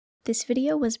This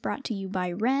video was brought to you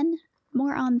by Wren.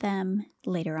 More on them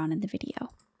later on in the video.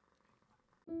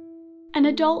 An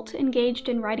adult engaged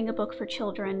in writing a book for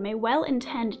children may well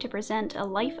intend to present a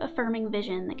life-affirming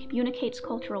vision that communicates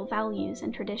cultural values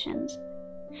and traditions.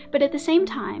 But at the same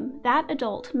time, that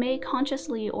adult may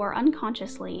consciously or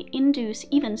unconsciously induce,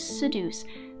 even seduce,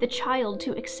 the child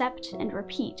to accept and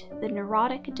repeat the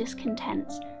neurotic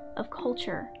discontents of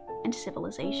culture and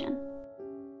civilization.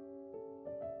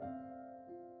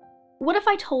 What if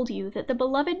I told you that the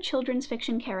beloved children's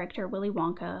fiction character Willy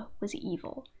Wonka was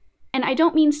evil? And I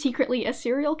don't mean secretly a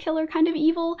serial killer kind of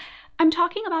evil. I'm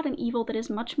talking about an evil that is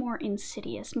much more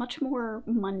insidious, much more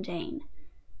mundane.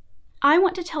 I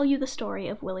want to tell you the story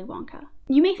of Willy Wonka.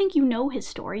 You may think you know his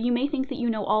story. You may think that you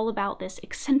know all about this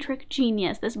eccentric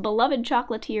genius, this beloved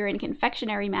chocolatier and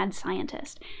confectionery mad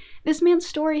scientist. This man's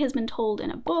story has been told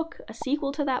in a book, a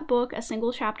sequel to that book, a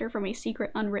single chapter from a secret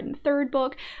unwritten third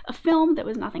book, a film that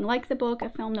was nothing like the book,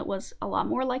 a film that was a lot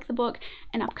more like the book,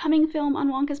 an upcoming film on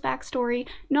Wonka's backstory,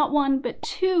 not one but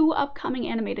 2 upcoming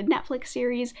animated Netflix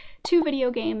series, 2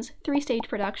 video games, 3 stage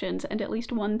productions, and at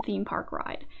least 1 theme park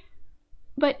ride.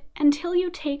 But until you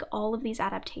take all of these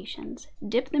adaptations,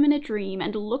 dip them in a dream,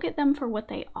 and look at them for what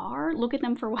they are, look at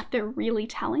them for what they're really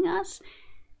telling us,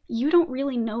 you don't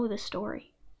really know the story.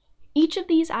 Each of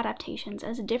these adaptations,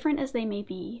 as different as they may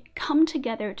be, come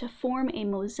together to form a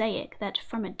mosaic that,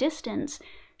 from a distance,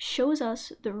 shows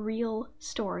us the real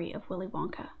story of Willy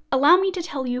Wonka. Allow me to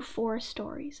tell you 4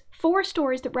 stories. 4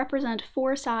 stories that represent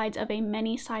 4 sides of a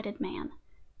many-sided man.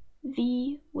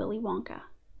 The Willy Wonka.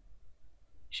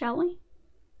 Shall we?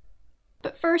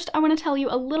 But first, I want to tell you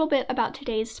a little bit about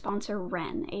today's sponsor,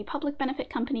 Wren, a public benefit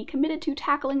company committed to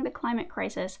tackling the climate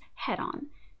crisis head-on.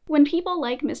 When people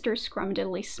like Mr.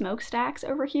 Scrumdiddly Smokestacks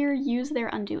over here use their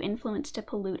undue influence to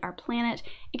pollute our planet,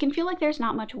 it can feel like there's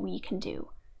not much we can do.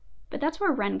 But that's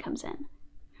where Wren comes in.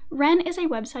 Wren is a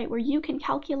website where you can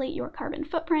calculate your carbon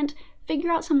footprint,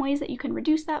 figure out some ways that you can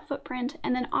reduce that footprint,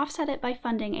 and then offset it by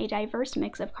funding a diverse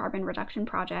mix of carbon reduction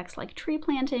projects like tree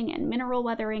planting and mineral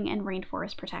weathering and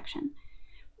rainforest protection.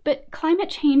 But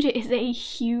climate change is a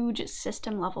huge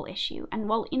system-level issue, and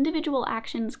while individual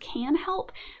actions can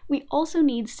help, we also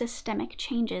need systemic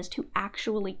changes to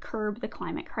actually curb the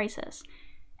climate crisis.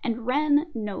 And Wren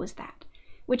knows that,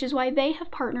 which is why they have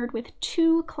partnered with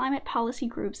 2 climate policy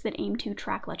groups that aim to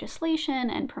track legislation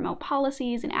and promote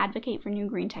policies and advocate for new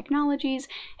green technologies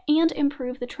and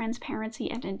improve the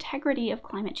transparency and integrity of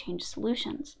climate change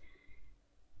solutions.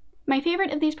 My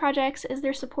favorite of these projects is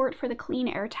their support for the Clean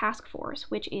Air Task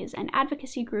Force, which is an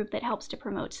advocacy group that helps to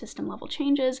promote system-level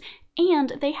changes,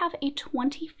 and they have a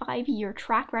 25-year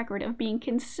track record of being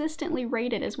consistently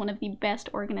rated as one of the best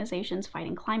organizations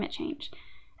fighting climate change.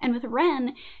 And with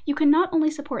Wren, you can not only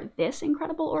support this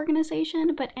incredible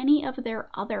organization, but any of their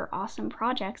other awesome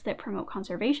projects that promote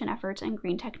conservation efforts and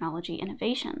green technology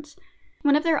innovations.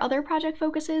 One of their other project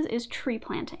focuses is tree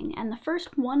planting, and the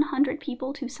first 100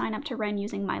 people to sign up to Wren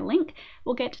using my link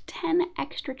will get 10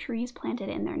 extra trees planted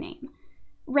in their name.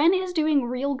 Wren is doing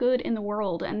real good in the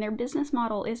world, and their business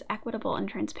model is equitable and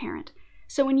transparent.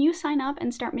 So when you sign up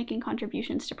and start making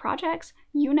contributions to projects,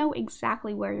 you know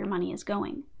exactly where your money is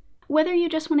going. Whether you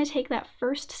just want to take that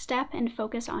first step and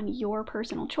focus on your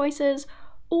personal choices,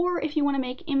 or if you want to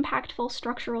make impactful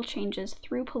structural changes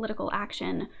through political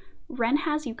action, Wren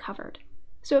has you covered.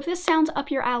 So if this sounds up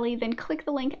your alley, then click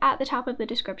the link at the top of the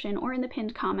description or in the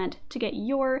pinned comment to get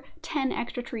your 10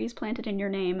 extra trees planted in your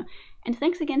name. And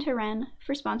thanks again to Wren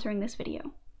for sponsoring this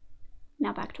video.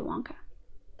 Now back to Wonka.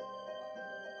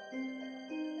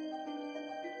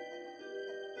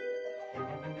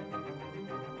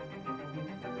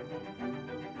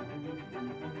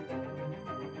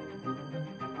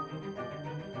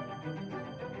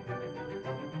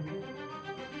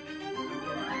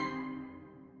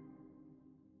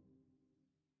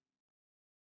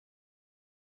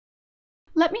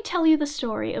 Let me tell you the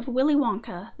story of Willy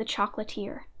Wonka, the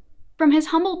chocolatier. From his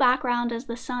humble background as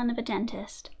the son of a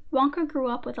dentist, Wonka grew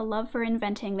up with a love for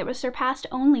inventing that was surpassed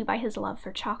only by his love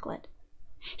for chocolate.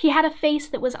 He had a face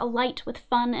that was alight with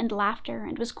fun and laughter,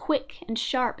 and was quick and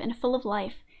sharp and full of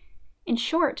life. In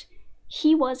short,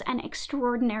 he was an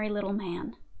extraordinary little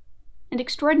man. And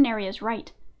extraordinary is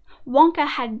right. Wonka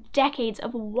had decades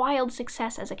of wild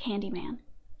success as a Candyman.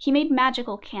 He made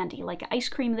magical candy, like ice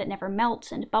cream that never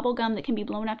melts and bubblegum that can be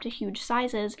blown up to huge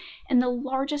sizes, in the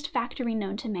largest factory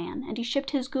known to man, and he shipped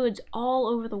his goods all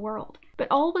over the world. But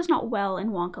all was not well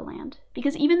in Wonkaland,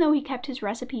 because even though he kept his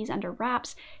recipes under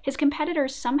wraps, his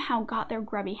competitors somehow got their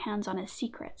grubby hands on his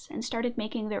secrets and started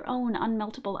making their own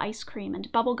unmeltable ice cream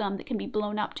and bubblegum that can be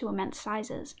blown up to immense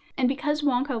sizes. And because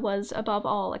Wonka was, above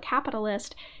all, a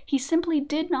capitalist, he simply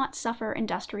did not suffer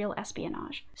industrial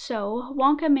espionage. So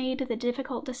Wonka made the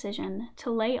difficult decision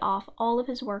to lay off all of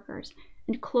his workers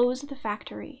and close the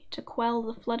factory to quell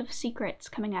the flood of secrets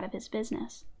coming out of his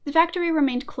business. The factory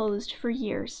remained closed for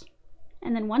years.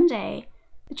 And then one day,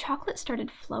 the chocolate started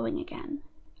flowing again,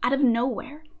 out of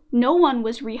nowhere. No one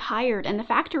was rehired, and the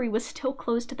factory was still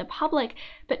closed to the public,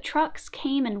 but trucks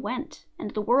came and went, and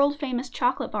the world-famous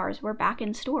chocolate bars were back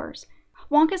in stores.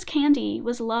 Wonka's candy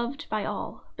was loved by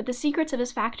all, but the secrets of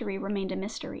his factory remained a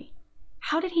mystery.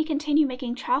 How did he continue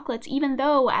making chocolates even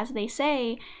though, as they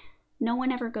say, no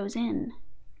one ever goes in,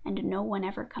 and no one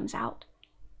ever comes out?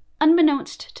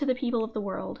 Unbeknownst to the people of the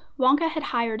world, Wonka had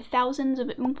hired thousands of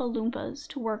Oompa Loompas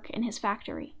to work in his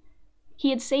factory. He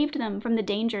had saved them from the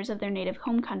dangers of their native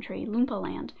home country,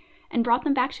 Loompaland, and brought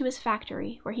them back to his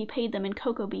factory, where he paid them in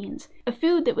cocoa beans, a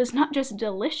food that was not just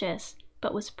delicious,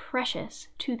 but was precious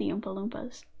to the Oompa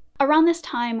Loompas. Around this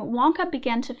time, Wonka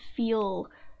began to feel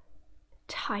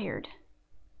tired.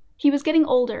 He was getting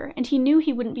older, and he knew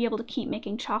he wouldn't be able to keep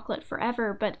making chocolate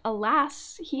forever, but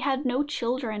alas, he had no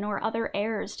children or other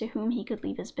heirs to whom he could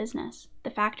leave his business, the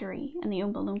factory, and the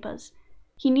Oompa Loompas.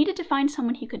 He needed to find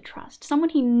someone he could trust, someone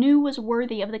he knew was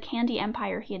worthy of the candy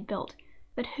empire he had built.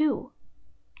 But who?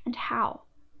 And how?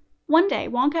 One day,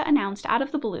 Wonka announced out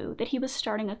of the blue that he was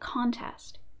starting a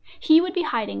contest. He would be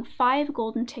hiding 5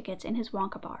 golden tickets in his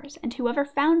Wonka bars, and whoever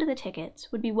found the tickets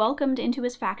would be welcomed into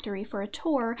his factory for a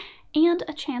tour and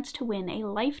a chance to win a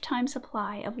lifetime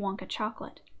supply of Wonka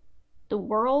chocolate. The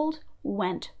world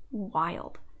went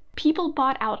wild. People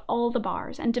bought out all the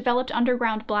bars and developed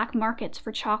underground black markets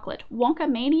for chocolate. Wonka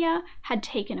mania had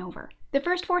taken over. The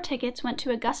first 4 tickets went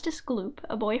to Augustus Gloop,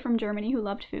 a boy from Germany who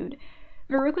loved food,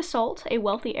 Veruca Salt, a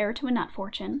wealthy heir to a nut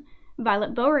fortune,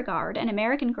 Violet Beauregard, an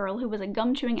American girl who was a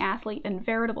gum-chewing athlete and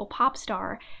veritable pop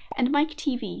star, and Mike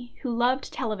TV, who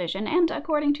loved television and,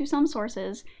 according to some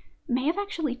sources, may have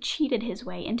actually cheated his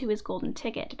way into his golden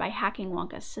ticket by hacking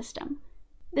Wonka's system.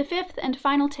 The 5th and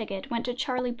final ticket went to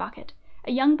Charlie Bucket,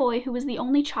 a young boy who was the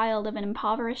only child of an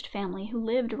impoverished family who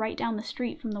lived right down the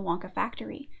street from the Wonka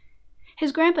factory.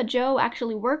 His grandpa Joe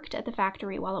actually worked at the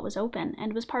factory while it was open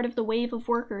and was part of the wave of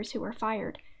workers who were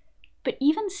fired. But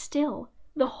even still,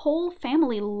 the whole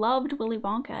family loved Willy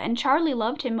Wonka, and Charlie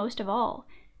loved him most of all.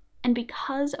 And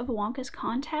because of Wonka's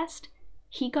contest,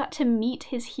 he got to meet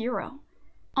his hero.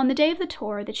 On the day of the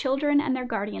tour, the children and their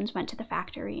guardians went to the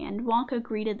factory, and Wonka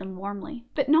greeted them warmly.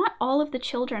 But not all of the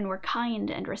children were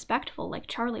kind and respectful like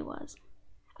Charlie was.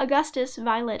 Augustus,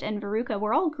 Violet, and Veruca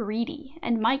were all greedy,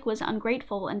 and Mike was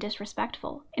ungrateful and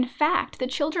disrespectful. In fact, the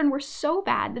children were so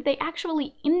bad that they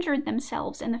actually injured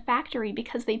themselves in the factory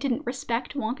because they didn't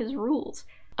respect Wonka's rules.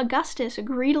 Augustus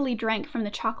greedily drank from the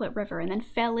chocolate river and then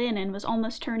fell in and was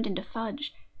almost turned into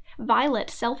fudge. Violet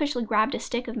selfishly grabbed a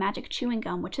stick of magic chewing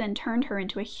gum, which then turned her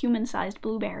into a human-sized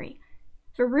blueberry.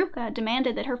 Veruca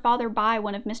demanded that her father buy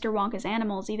one of Mr. Wonka's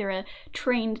animals, either a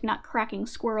trained nut-cracking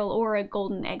squirrel or a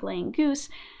golden egg-laying goose,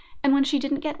 and when she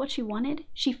didn't get what she wanted,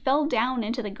 she fell down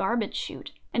into the garbage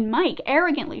chute, and Mike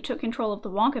arrogantly took control of the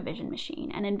Wonkavision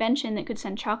machine, an invention that could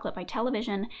send chocolate by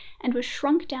television, and was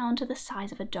shrunk down to the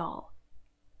size of a doll.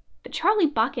 But Charlie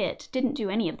Bucket didn't do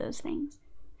any of those things.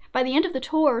 By the end of the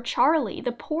tour, Charlie,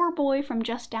 the poor boy from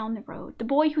just down the road, the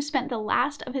boy who spent the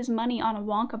last of his money on a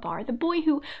Wonka bar, the boy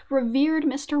who revered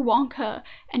Mr. Wonka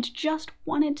and just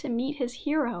wanted to meet his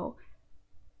hero,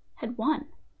 had won.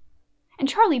 And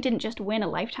Charlie didn't just win a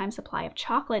lifetime supply of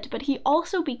chocolate, but he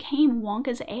also became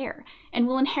Wonka's heir and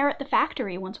will inherit the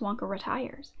factory once Wonka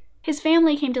retires. His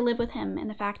family came to live with him in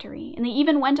the factory, and they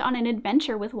even went on an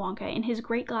adventure with Wonka in his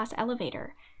great glass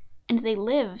elevator, and they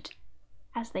lived,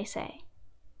 as they say,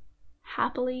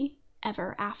 happily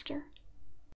ever after.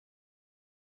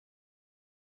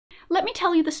 Let me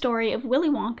tell you the story of Willy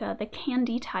Wonka, the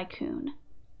Candy Tycoon.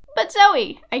 But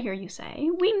Zoe, I hear you say,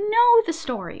 we know the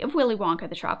story of Willy Wonka,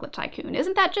 the Chocolate Tycoon.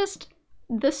 Isn't that just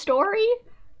the story?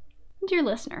 Dear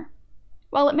listener,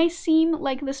 while it may seem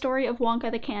like the story of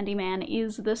Wonka the Candyman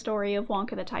is the story of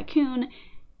Wonka the Tycoon,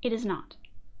 it is not.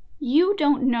 You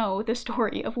don't know the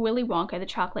story of Willy Wonka the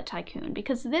Chocolate Tycoon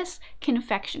because this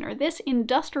confectioner, this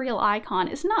industrial icon,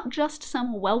 is not just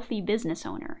some wealthy business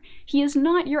owner. He is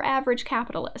not your average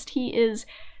capitalist. He is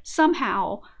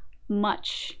somehow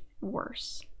much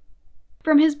worse.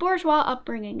 From his bourgeois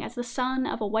upbringing as the son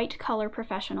of a white-collar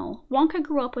professional, Wonka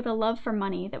grew up with a love for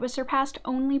money that was surpassed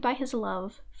only by his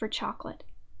love for chocolate.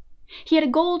 He had a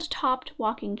gold-topped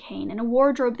walking cane and a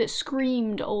wardrobe that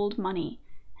screamed old money.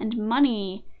 And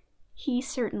money he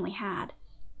certainly had.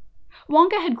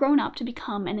 Wonka had grown up to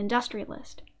become an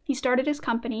industrialist. He started his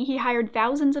company, he hired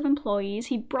thousands of employees,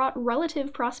 he brought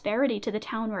relative prosperity to the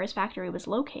town where his factory was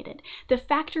located. The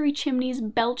factory chimneys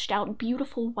belched out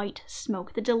beautiful white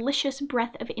smoke, the delicious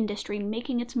breath of industry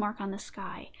making its mark on the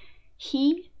sky.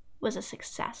 He was a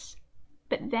success.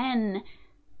 But then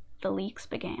the leaks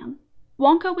began.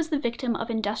 Wonka was the victim of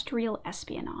industrial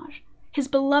espionage. His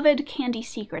beloved candy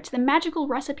secrets, the magical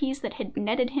recipes that had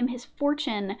netted him his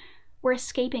fortune, were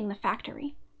escaping the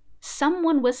factory.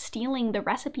 Someone was stealing the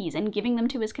recipes and giving them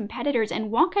to his competitors,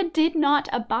 and Wonka did not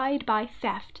abide by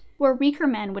theft. Where weaker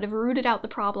men would have rooted out the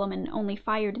problem and only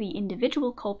fired the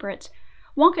individual culprits,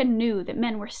 Wonka knew that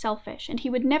men were selfish, and he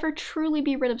would never truly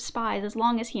be rid of spies as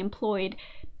long as he employed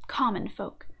common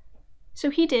folk.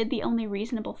 So he did the only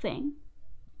reasonable thing.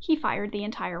 He fired the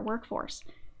entire workforce.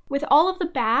 With all of the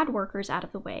bad workers out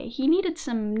of the way, he needed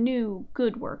some new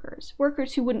good workers,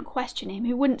 workers who wouldn't question him,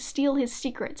 who wouldn't steal his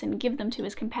secrets and give them to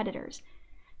his competitors.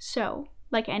 So,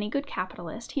 like any good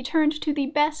capitalist, he turned to the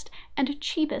best and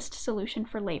cheapest solution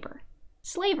for labor: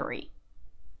 slavery.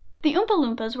 The Oompa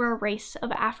Loompas were a race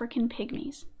of African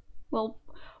pygmies. Well,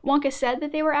 Wonka said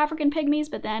that they were African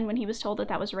pygmies, but then when he was told that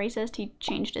that was racist, he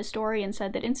changed his story and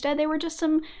said that instead they were just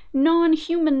some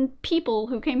non-human people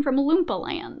who came from Loompa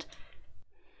land.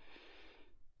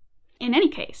 In any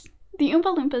case, the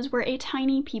Oompa Loompas were a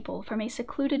tiny people from a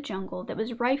secluded jungle that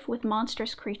was rife with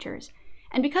monstrous creatures,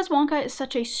 and because Wonka is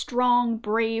such a strong,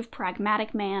 brave,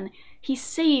 pragmatic man, he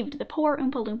saved the poor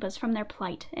Oompa Loompas from their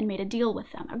plight and made a deal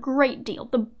with them, a great deal,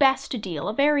 the best deal,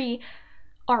 a very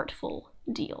artful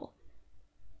deal.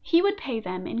 He would pay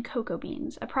them in cocoa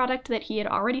beans, a product that he had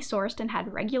already sourced and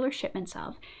had regular shipments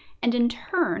of, and in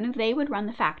turn they would run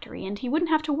the factory, and he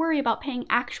wouldn't have to worry about paying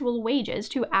actual wages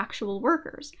to actual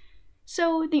workers.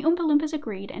 So the Oompa Loompas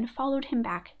agreed and followed him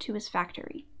back to his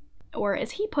factory. Or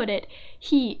as he put it,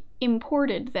 he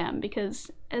imported them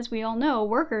because, as we all know,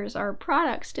 workers are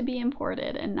products to be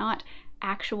imported and not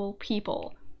actual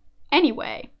people.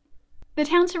 Anyway, the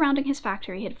town surrounding his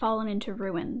factory had fallen into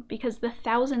ruin because the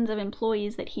thousands of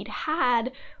employees that he'd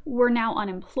had were now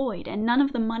unemployed, and none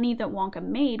of the money that Wonka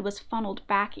made was funneled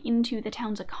back into the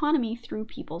town's economy through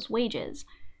people's wages.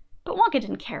 But Wonka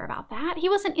didn't care about that. He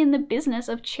wasn't in the business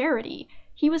of charity.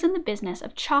 He was in the business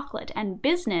of chocolate, and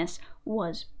business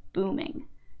was booming.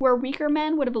 Where weaker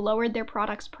men would have lowered their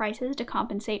products' prices to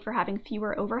compensate for having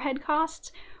fewer overhead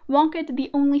costs, Wonka did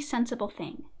the only sensible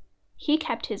thing. He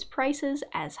kept his prices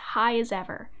as high as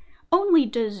ever. Only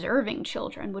deserving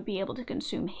children would be able to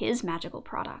consume his magical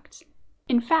products.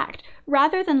 In fact,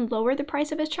 rather than lower the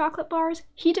price of his chocolate bars,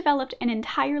 he developed an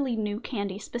entirely new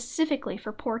candy specifically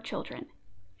for poor children.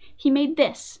 He made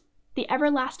this, the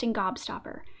everlasting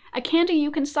gobstopper, a candy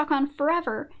you can suck on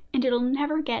forever and it'll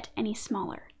never get any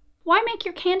smaller. Why make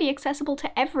your candy accessible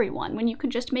to everyone when you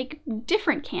can just make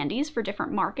different candies for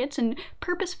different markets and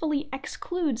purposefully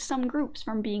exclude some groups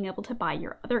from being able to buy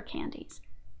your other candies?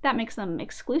 That makes them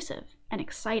exclusive and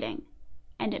exciting,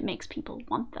 and it makes people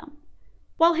want them.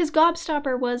 While his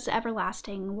gobstopper was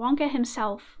everlasting, Wonka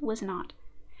himself was not.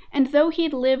 And though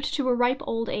he'd lived to a ripe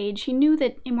old age, he knew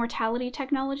that immortality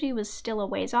technology was still a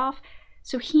ways off,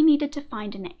 so he needed to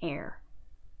find an heir.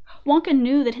 Wonka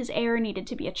knew that his heir needed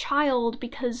to be a child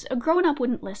because a grown-up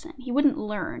wouldn't listen, he wouldn't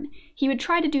learn. He would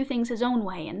try to do things his own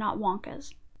way and not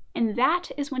Wonka's. And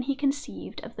that is when he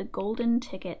conceived of the Golden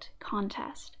Ticket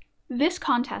Contest. This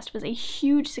contest was a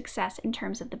huge success in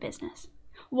terms of the business.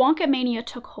 Wonka mania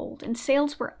took hold, and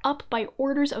sales were up by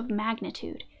orders of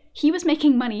magnitude. He was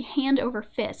making money hand over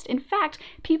fist. In fact,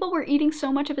 people were eating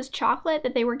so much of his chocolate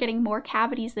that they were getting more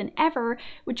cavities than ever,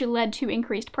 which led to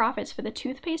increased profits for the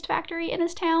toothpaste factory in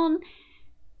his town.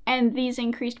 And these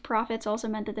increased profits also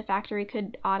meant that the factory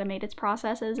could automate its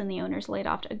processes, and the owners laid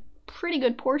off a pretty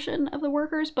good portion of the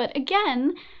workers. But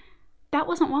again, that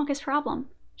wasn't Wonka's problem.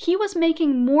 He was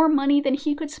making more money than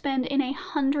he could spend in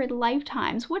 100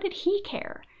 lifetimes. What did he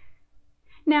care?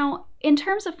 Now, in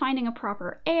terms of finding a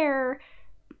proper heir,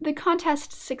 the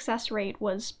contest's success rate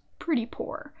was pretty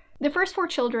poor. The first 4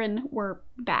 children were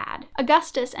bad.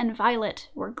 Augustus and Violet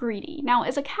were greedy. Now,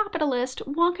 as a capitalist,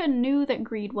 Wonka knew that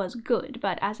greed was good,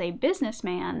 but as a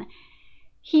businessman,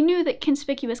 he knew that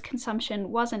conspicuous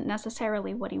consumption wasn't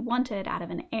necessarily what he wanted out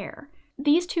of an heir.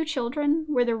 These 2 children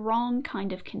were the wrong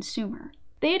kind of consumer.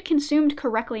 They had consumed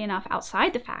correctly enough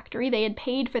outside the factory. They had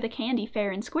paid for the candy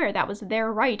fair and square. That was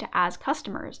their right as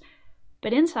customers.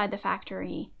 But inside the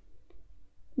factory,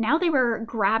 now they were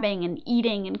grabbing and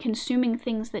eating and consuming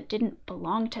things that didn't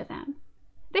belong to them.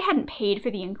 They hadn't paid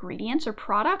for the ingredients or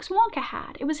products. Wonka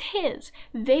had. It was his.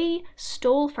 They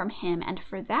stole from him, and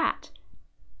for that,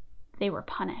 they were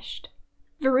punished.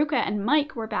 Veruca and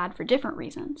Mike were bad for different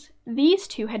reasons. These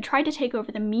two had tried to take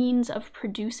over the means of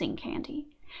producing candy.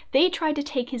 They tried to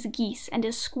take his geese and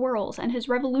his squirrels and his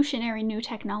revolutionary new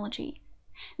technology.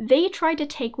 They tried to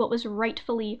take what was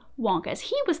rightfully Wonka's.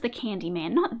 He was the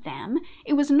Candyman, not them.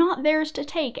 It was not theirs to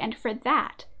take, and for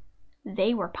that,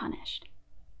 they were punished.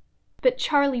 But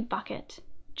Charlie Bucket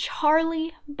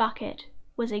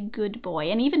was a good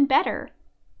boy, and even better,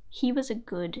 he was a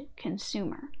good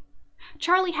consumer.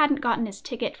 Charlie hadn't gotten his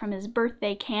ticket from his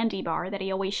birthday candy bar that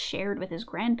he always shared with his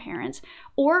grandparents,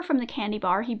 or from the candy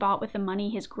bar he bought with the money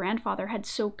his grandfather had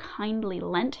so kindly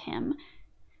lent him.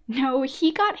 No,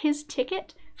 he got his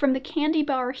ticket from the candy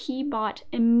bar he bought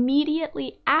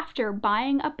immediately after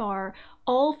buying a bar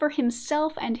all for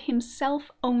himself and himself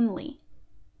only.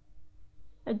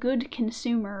 A good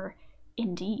consumer,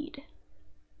 indeed.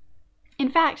 In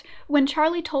fact, when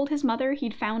Charlie told his mother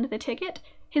he'd found the ticket,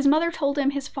 his mother told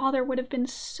him his father would have been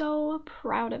so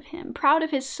proud of him, proud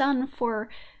of his son for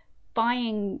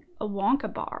buying a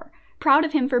Wonka bar, proud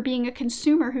of him for being a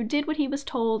consumer who did what he was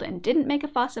told and didn't make a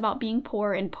fuss about being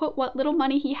poor and put what little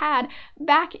money he had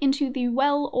back into the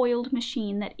well-oiled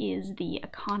machine that is the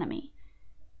economy.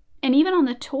 And even on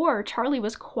the tour, Charlie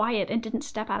was quiet and didn't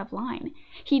step out of line.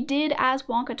 He did as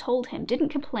Wonka told him, didn't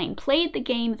complain, played the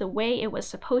game the way it was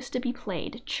supposed to be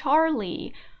played.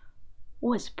 Charlie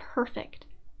was perfect.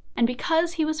 And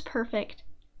because he was perfect,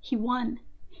 he won.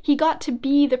 He got to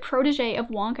be the protege of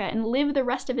Wonka and live the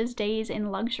rest of his days in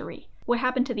luxury. What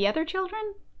happened to the other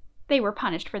children? They were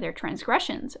punished for their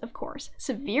transgressions, of course,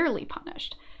 severely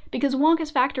punished, because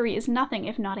Wonka's factory is nothing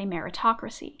if not a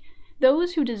meritocracy.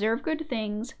 Those who deserve good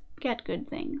things get good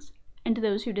things, and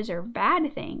those who deserve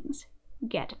bad things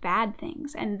get bad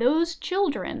things, and those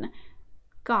children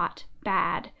got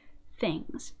bad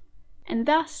things. And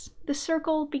thus, the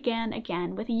circle began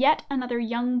again, with yet another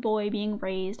young boy being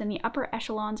raised in the upper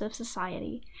echelons of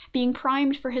society, being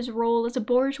primed for his role as a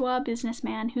bourgeois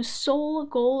businessman whose sole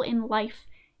goal in life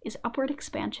is upward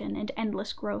expansion and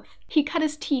endless growth. He cut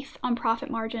his teeth on profit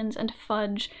margins and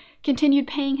fudge, continued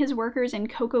paying his workers in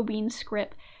cocoa bean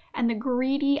scrip, and the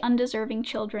greedy, undeserving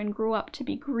children grew up to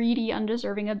be greedy,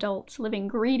 undeserving adults, living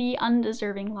greedy,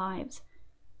 undeserving lives.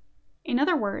 In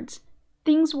other words,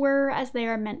 things were as they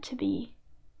are meant to be,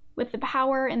 with the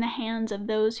power in the hands of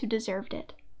those who deserved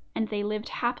it, and they lived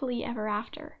happily ever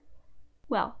after.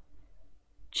 Well,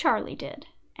 Charlie did,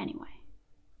 anyway.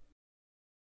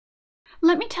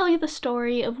 Let me tell you the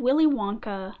story of Willy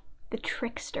Wonka, the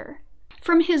Trickster.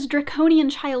 From his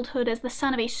draconian childhood as the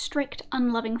son of a strict,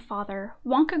 unloving father,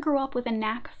 Wonka grew up with a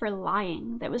knack for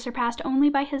lying that was surpassed only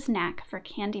by his knack for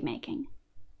candy making.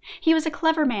 He was a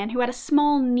clever man who had a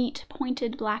small, neat,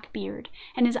 pointed black beard,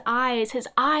 and his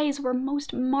eyes were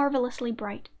most marvelously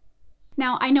bright.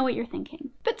 Now, I know what you're thinking.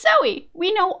 But Zoe,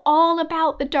 we know all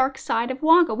about the dark side of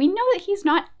Wonka. We know that he's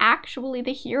not actually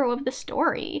the hero of the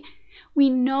story. We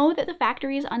know that the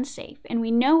factory is unsafe, and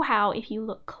we know how, if you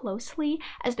look closely,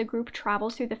 as the group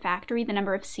travels through the factory, the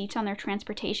number of seats on their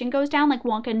transportation goes down, like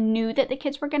Wonka knew that the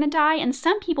kids were going to die, and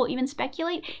some people even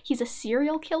speculate he's a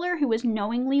serial killer who was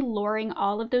knowingly luring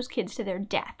all of those kids to their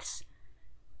deaths.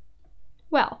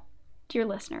 Well, dear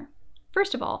listener,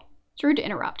 first of all, it's rude to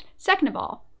interrupt. Second of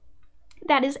all,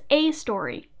 that is a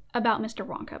story about Mr.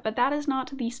 Wonka, but that is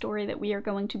not the story that we are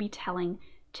going to be telling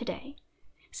today.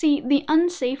 See, the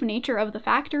unsafe nature of the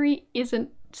factory isn't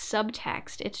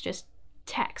subtext, it's just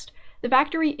text. The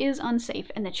factory is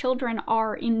unsafe and the children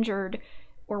are injured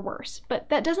or worse, but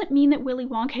that doesn't mean that Willy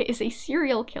Wonka is a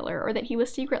serial killer or that he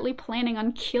was secretly planning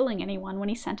on killing anyone when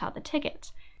he sent out the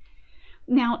tickets.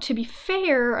 Now, to be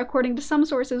fair, according to some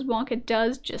sources, Wonka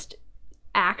does just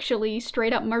actually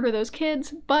straight up murder those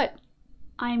kids, but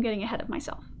I am getting ahead of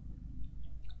myself.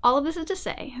 All of this is to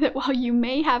say that while you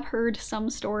may have heard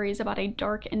some stories about a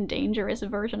dark and dangerous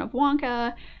version of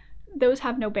Wonka, those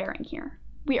have no bearing here.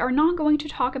 We are not going to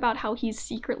talk about how he's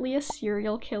secretly a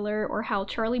serial killer or how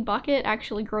Charlie Bucket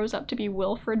actually grows up to be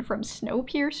Wilfred from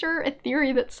Snowpiercer, a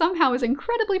theory that somehow is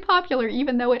incredibly popular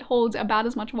even though it holds about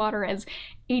as much water as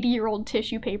 80-year-old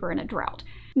tissue paper in a drought.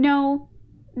 No,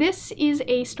 this is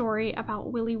a story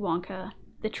about Willy Wonka,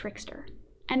 the Trickster.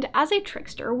 And as a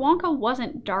trickster, Wonka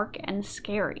wasn't dark and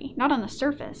scary. Not on the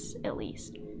surface, at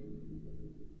least.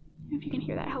 If you can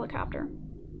hear that helicopter.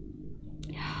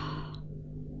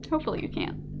 Hopefully you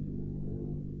can.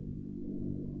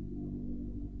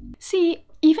 See,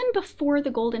 even before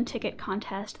the Golden Ticket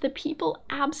contest, the people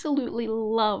absolutely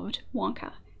loved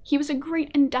Wonka. He was a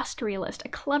great industrialist, a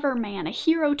clever man, a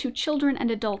hero to children and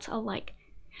adults alike.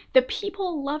 The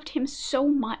people loved him so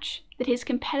much that his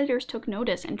competitors took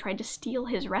notice and tried to steal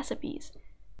his recipes.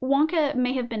 Wonka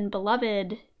may have been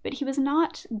beloved, but he was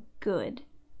not good.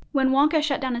 When Wonka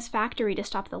shut down his factory to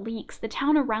stop the leaks, the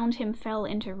town around him fell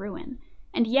into ruin.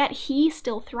 And yet he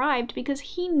still thrived because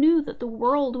he knew that the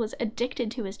world was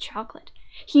addicted to his chocolate.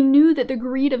 He knew that the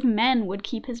greed of men would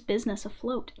keep his business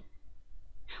afloat.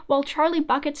 While Charlie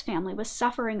Bucket's family was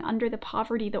suffering under the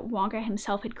poverty that Wonka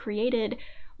himself had created,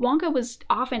 Wonka was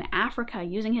off in Africa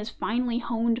using his finely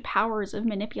honed powers of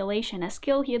manipulation, a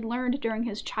skill he had learned during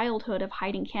his childhood of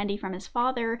hiding candy from his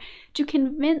father, to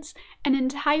convince an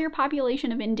entire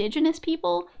population of indigenous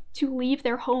people to leave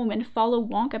their home and follow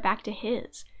Wonka back to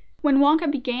his. When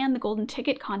Wonka began the Golden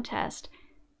Ticket contest,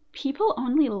 people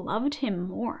only loved him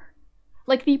more.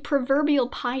 Like the proverbial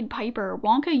Pied Piper,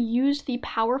 Wonka used the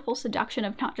powerful seduction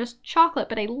of not just chocolate,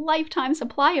 but a lifetime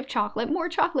supply of chocolate, more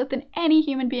chocolate than any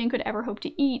human being could ever hope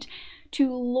to eat,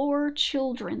 to lure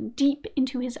children deep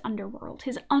into his underworld,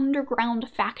 his underground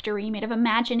factory made of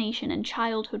imagination and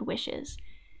childhood wishes.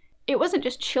 It wasn't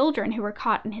just children who were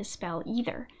caught in his spell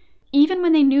either. Even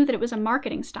when they knew that it was a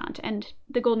marketing stunt, and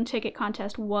the Golden Ticket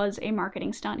contest was a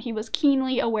marketing stunt, he was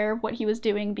keenly aware of what he was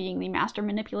doing, being the master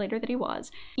manipulator that he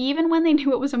was. Even when they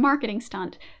knew it was a marketing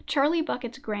stunt, Charlie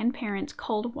Bucket's grandparents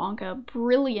called Wonka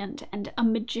brilliant and a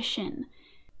magician.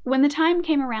 When the time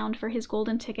came around for his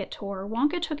Golden Ticket tour,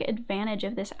 Wonka took advantage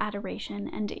of this adoration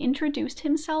and introduced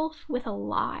himself with a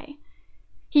lie.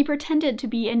 He pretended to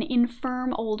be an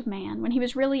infirm old man when he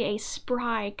was really a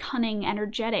spry, cunning,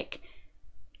 energetic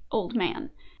old man.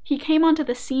 He came onto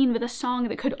the scene with a song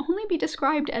that could only be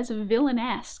described as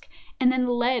villainesque, and then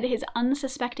led his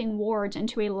unsuspecting wards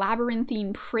into a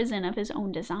labyrinthine prison of his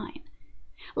own design.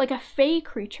 Like a fey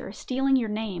creature stealing your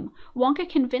name, Wonka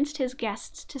convinced his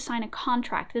guests to sign a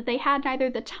contract that they had neither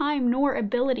the time nor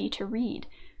ability to read.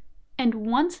 And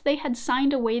once they had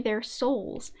signed away their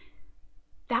souls,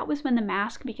 that was when the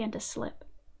mask began to slip.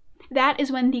 That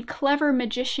is when the clever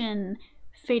magician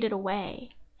faded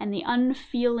away, and the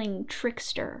unfeeling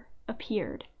trickster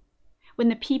appeared, when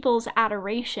the people's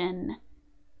adoration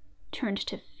turned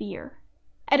to fear.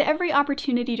 At every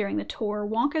opportunity during the tour,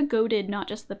 Wonka goaded not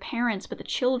just the parents, but the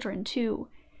children too.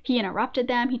 He interrupted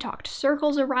them, he talked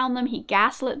circles around them, he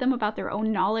gaslit them about their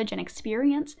own knowledge and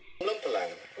experience.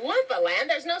 Loompaland. Loompaland?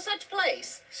 There's no such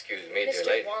place. Excuse me, Mr. dear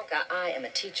lady. Wonka, I am a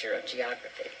teacher of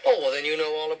geography. Oh, well, then you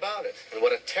know all about it. And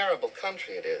what a terrible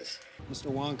country it is.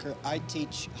 Mr. Wonka, I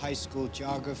teach high school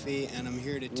geography, and I'm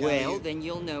here to tell you... Well, then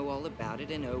you'll know all about it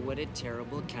and know what a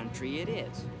terrible country it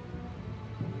is.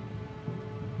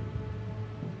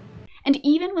 And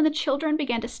even when the children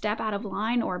began to step out of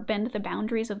line or bend the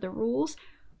boundaries of the rules,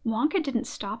 Wonka didn't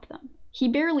stop them. He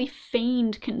barely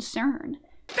feigned concern.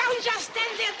 Don't just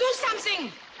stand there, do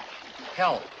something!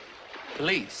 Help.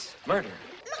 Police. Murder.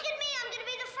 Look at me, I'm gonna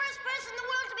be the first person in the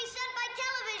world to be sent by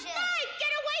television! Hey,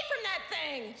 get away from that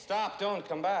thing! Stop, don't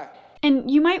come back. And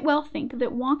you might well think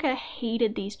that Wonka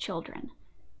hated these children.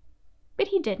 But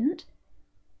he didn't.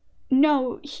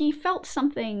 No, he felt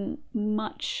something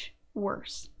much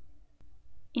worse.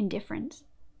 Indifference.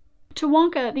 To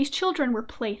Wonka, these children were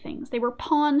playthings. They were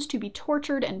pawns to be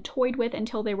tortured and toyed with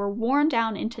until they were worn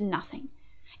down into nothing.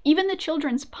 Even the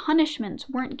children's punishments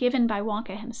weren't given by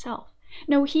Wonka himself.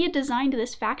 No, he had designed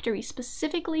this factory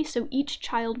specifically so each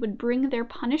child would bring their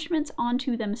punishments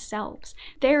onto themselves.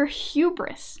 Their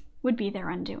hubris would be their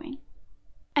undoing.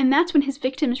 And that's when his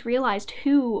victims realized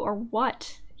who or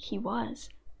what he was.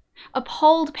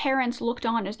 Appalled parents looked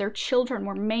on as their children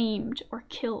were maimed or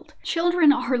killed.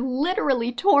 Children are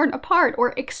literally torn apart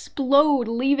or explode,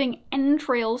 leaving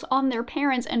entrails on their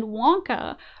parents, and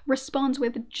Wonka responds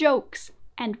with jokes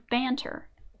and banter.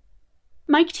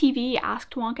 Mike TV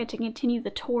asked Wonka to continue the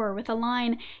tour with a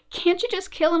line, "Can't you just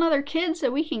kill another kid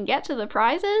so we can get to the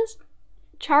prizes?"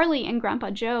 Charlie and Grandpa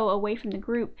Joe, away from the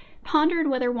group, pondered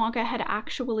whether Wonka had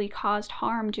actually caused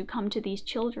harm to come to these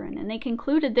children, and they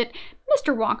concluded that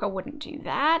Mr. Wonka wouldn't do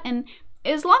that, and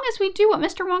as long as we do what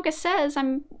Mr. Wonka says,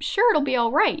 I'm sure it'll be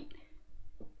all right.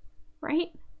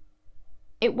 Right?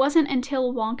 It wasn't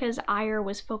until Wonka's ire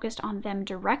was focused on them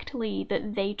directly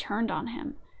that they turned on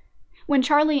him. When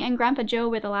Charlie and Grandpa Joe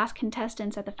were the last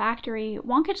contestants at the factory,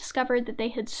 Wonka discovered that they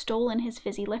had stolen his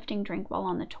fizzy lifting drink while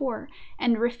on the tour,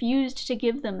 and refused to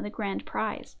give them the grand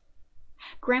prize.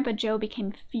 Grandpa Joe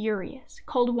became furious,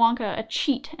 called Wonka a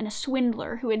cheat and a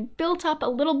swindler who had built up a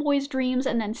little boy's dreams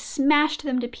and then smashed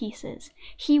them to pieces.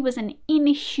 He was an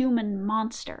inhuman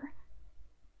monster.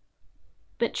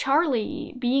 But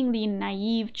Charlie, being the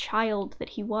naive child that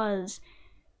he was,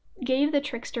 gave the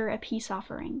trickster a peace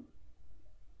offering.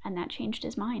 And that changed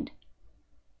his mind.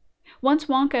 Once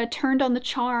Wonka turned on the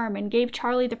charm and gave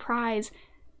Charlie the prize,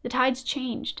 the tides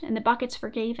changed and the buckets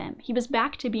forgave him. He was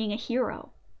back to being a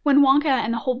hero. When Wonka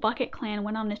and the whole Bucket clan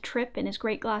went on a trip in his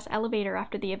great glass elevator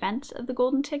after the events of the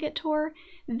Golden Ticket Tour,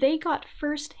 they got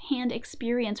first-hand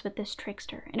experience with this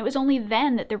trickster, and it was only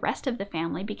then that the rest of the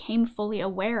family became fully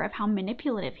aware of how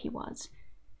manipulative he was.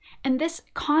 And this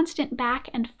constant back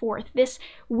and forth, this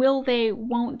will they,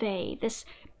 won't they, this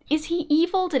is he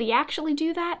evil? Did he actually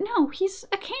do that? No, he's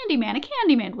a Candyman. A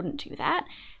Candyman wouldn't do that.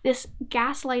 This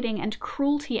gaslighting and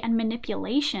cruelty and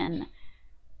manipulation,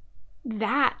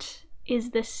 that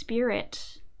is the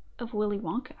spirit of Willy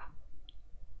Wonka.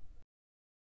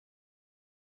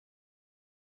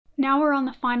 Now we're on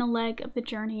the final leg of the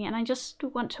journey, and I just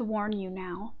want to warn you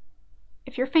now.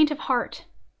 If you're faint of heart,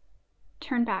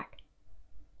 turn back.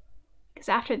 Because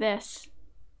after this,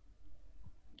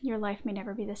 your life may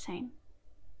never be the same.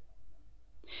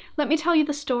 Let me tell you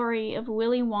the story of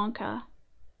Willy Wonka,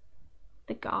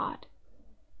 the god.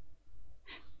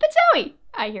 But Zoe,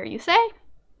 I hear you say,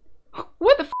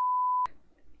 what the f***?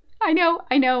 I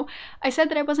know. I said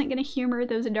that I wasn't going to humor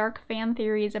those dark fan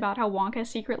theories about how Wonka is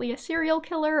secretly a serial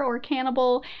killer or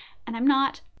cannibal, and I'm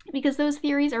not, because those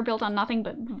theories are built on nothing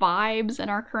but vibes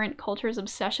and our current culture's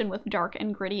obsession with dark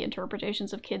and gritty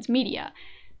interpretations of kids' media.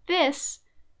 This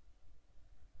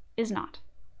is not.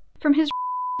 From his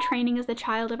training as the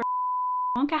child of a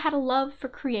Wonka had a love for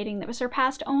creating that was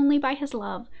surpassed only by his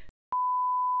love.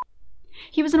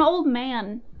 He was an old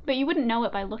man, but you wouldn't know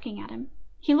it by looking at him.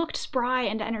 He looked spry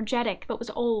and energetic, but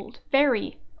was old,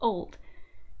 very old.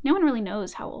 No one really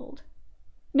knows how old.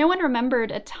 No one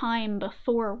remembered a time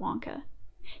before Wonka.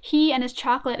 He and his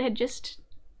chocolate had just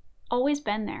always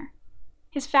been there.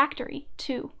 His factory,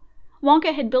 too.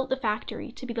 Wonka had built the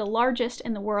factory to be the largest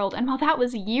in the world, and while that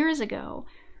was years ago,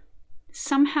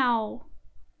 somehow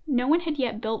no one had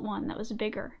yet built one that was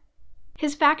bigger.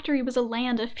 His factory was a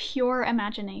land of pure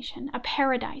imagination, a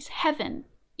paradise, heaven,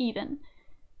 even.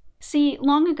 See,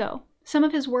 long ago, some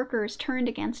of his workers turned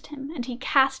against him, and he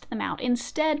cast them out,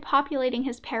 instead populating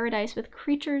his paradise with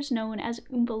creatures known as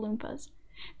Oompa Loompas.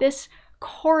 This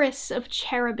chorus of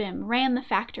cherubim ran the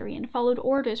factory and followed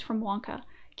orders from Wonka,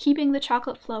 keeping the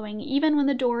chocolate flowing even when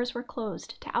the doors were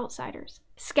closed to outsiders.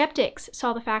 Skeptics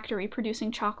saw the factory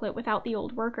producing chocolate without the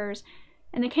old workers,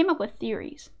 and they came up with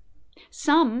theories.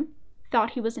 Some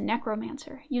thought he was a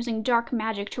necromancer, using dark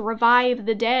magic to revive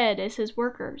the dead as his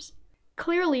workers.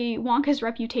 Clearly, Wonka's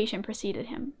reputation preceded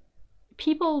him.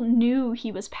 People knew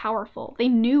he was powerful. They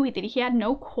knew that he had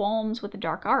no qualms with the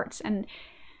dark arts, and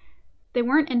they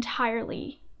weren't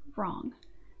entirely wrong.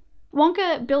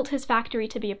 Wonka built his factory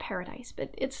to be a paradise,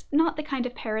 but it's not the kind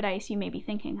of paradise you may be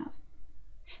thinking of.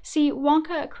 See,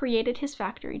 Wonka created his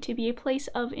factory to be a place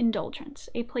of indulgence,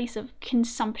 a place of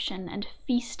consumption and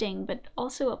feasting, but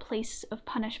also a place of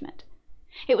punishment.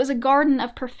 It was a garden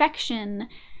of perfection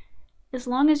as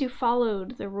long as you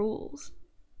followed the rules.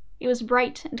 It was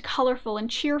bright and colorful and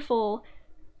cheerful,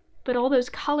 but all those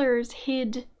colors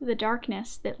hid the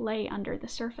darkness that lay under the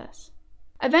surface.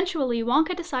 Eventually,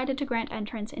 Wonka decided to grant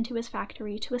entrance into his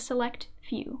factory to a select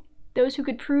few, those who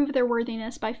could prove their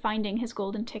worthiness by finding his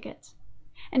golden tickets.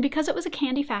 And because it was a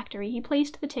candy factory, he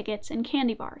placed the tickets in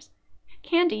candy bars.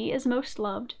 Candy is most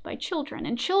loved by children,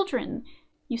 and children,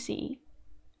 you see,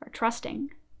 are trusting.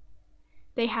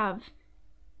 They have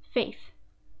faith,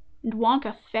 and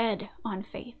Wonka fed on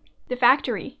faith. The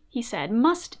factory, he said,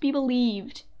 must be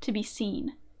believed to be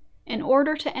seen. In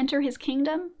order to enter his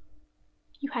kingdom,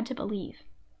 you had to believe.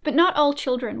 But not all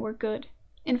children were good.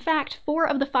 In fact, 4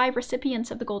 of the 5 recipients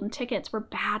of the golden tickets were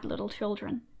bad little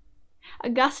children.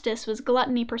 Augustus was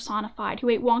gluttony personified, who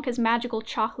ate Wonka's magical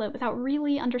chocolate without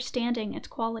really understanding its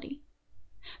quality.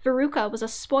 Veruca was a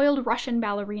spoiled Russian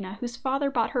ballerina whose father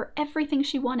bought her everything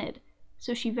she wanted,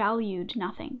 so she valued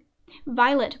nothing.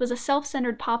 Violet was a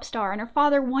self-centered pop star, and her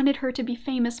father wanted her to be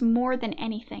famous more than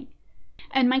anything.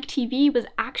 And Mike TV was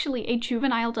actually a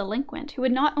juvenile delinquent who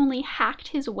had not only hacked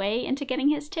his way into getting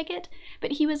his ticket,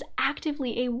 but he was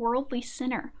actively a worldly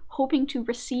sinner, hoping to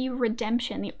receive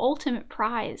redemption, the ultimate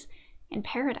prize, in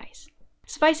paradise.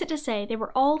 Suffice it to say, they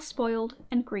were all spoiled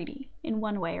and greedy in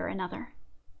one way or another.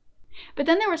 But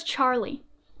then there was Charlie.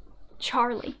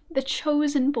 Charlie, the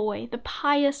chosen boy, the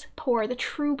pious poor, the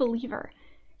true believer.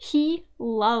 He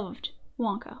loved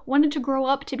Wonka, wanted to grow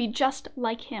up to be just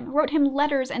like him, wrote him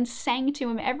letters and sang to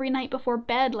him every night before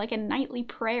bed like a nightly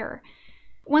prayer.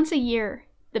 Once a year,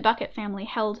 the Bucket family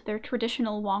held their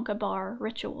traditional Wonka bar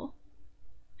ritual.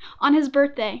 On his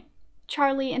birthday,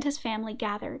 Charlie and his family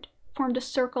gathered, formed a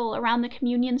circle around the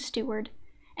communion steward,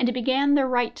 and began the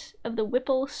rite of the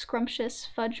Whipple Scrumptious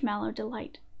Fudge Mallow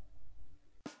Delight.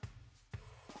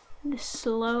 the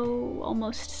slow,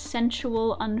 almost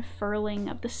sensual unfurling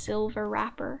of the silver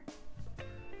wrapper.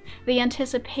 The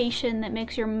anticipation that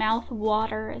makes your mouth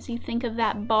water as you think of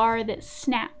that bar that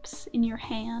snaps in your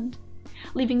hand,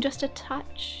 leaving just a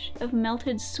touch of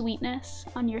melted sweetness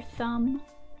on your thumb.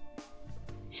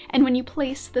 And when you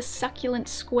place the succulent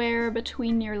square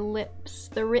between your lips,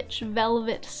 the rich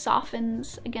velvet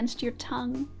softens against your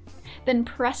tongue, then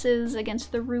presses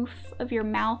against the roof of your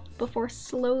mouth before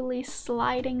slowly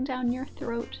sliding down your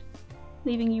throat,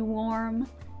 leaving you warm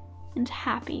and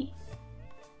happy,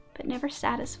 but never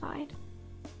satisfied.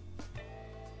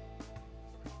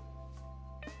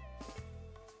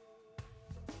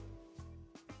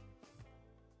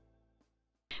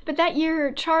 But that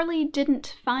year, Charlie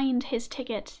didn't find his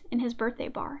ticket in his birthday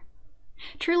bar.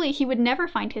 Truly, he would never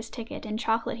find his ticket in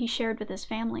chocolate he shared with his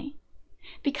family.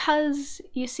 Because,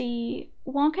 you see,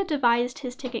 Wonka devised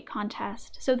his ticket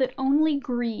contest so that only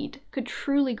greed could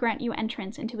truly grant you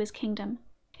entrance into his kingdom.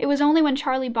 It was only when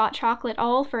Charlie bought chocolate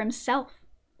all for himself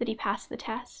that he passed the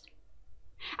test.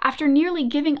 After nearly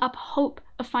giving up hope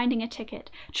of finding a ticket,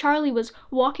 Charlie was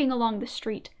walking along the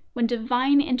street when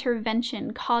divine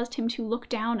intervention caused him to look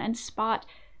down and spot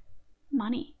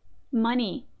money.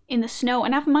 Money in the snow,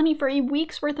 enough money for a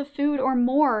week's worth of food or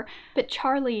more. But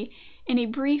Charlie, in a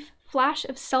brief flash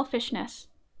of selfishness,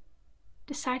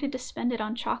 decided to spend it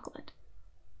on chocolate.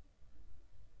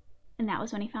 And that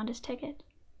was when he found his ticket.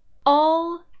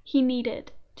 All he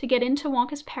needed to get into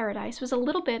Wonka's paradise was a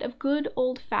little bit of good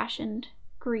old-fashioned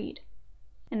greed.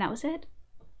 And that was it.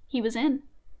 He was in.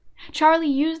 Charlie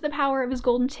used the power of his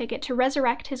golden ticket to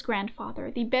resurrect his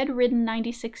grandfather, the bedridden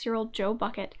 96-year-old Joe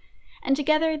Bucket, and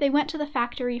together they went to the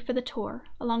factory for the tour,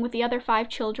 along with the other 5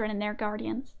 children and their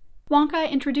guardians. Wonka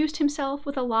introduced himself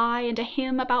with a lie and a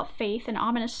hymn about faith, an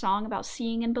ominous song about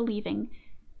seeing and believing,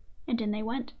 and in they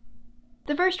went.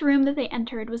 The first room that they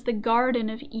entered was the Garden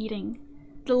of Eating,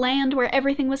 the land where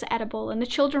everything was edible, and the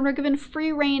children were given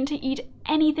free rein to eat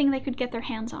anything they could get their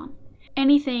hands on.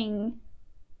 Anything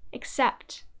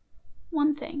except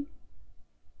one thing.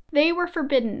 They were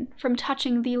forbidden from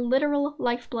touching the literal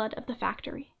lifeblood of the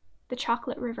factory, the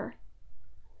chocolate river.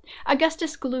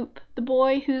 Augustus Gloop, the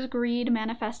boy whose greed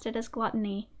manifested as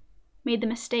gluttony, made the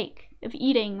mistake of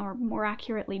eating, or more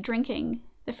accurately drinking,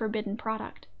 the forbidden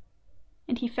product.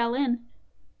 And he fell in.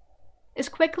 As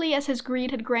quickly as his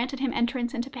greed had granted him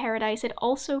entrance into paradise, it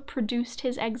also produced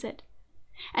his exit.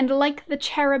 And like the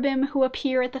cherubim who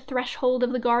appear at the threshold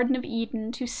of the Garden of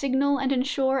Eden to signal and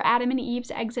ensure Adam and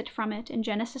Eve's exit from it in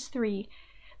Genesis 3,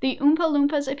 the Oompa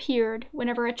Loompas appeared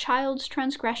whenever a child's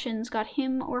transgressions got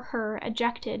him or her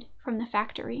ejected from the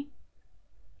factory.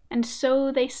 And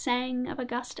so they sang of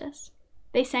Augustus.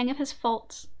 They sang of his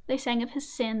faults. They sang of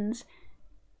his sins.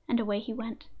 And away he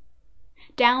went.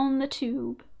 Down the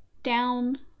tube.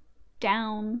 Down,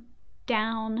 down,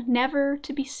 down, never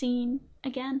to be seen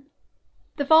again.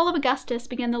 The fall of Augustus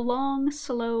began the long,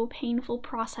 slow, painful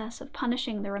process of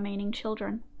punishing the remaining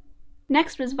children.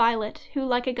 Next was Violet, who,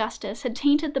 like Augustus, had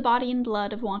tainted the body and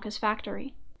blood of Wonka's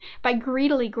factory. By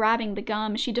greedily grabbing the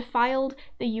gum, she defiled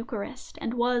the Eucharist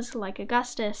and was, like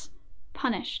Augustus,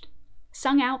 punished,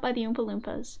 sung out by the Oompa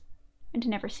Loompas, and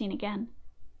never seen again.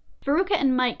 Veruca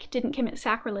and Mike didn't commit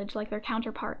sacrilege like their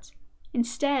counterparts.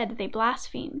 Instead, they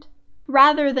blasphemed.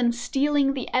 Rather than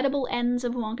stealing the edible ends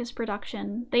of Wonka's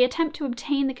production, they attempt to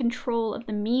obtain the control of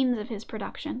the means of his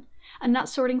production, a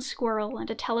nut-sorting squirrel and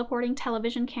a teleporting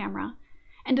television camera,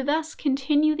 and thus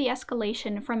continue the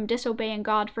escalation from disobeying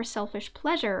God for selfish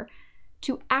pleasure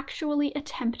to actually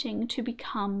attempting to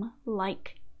become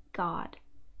like God.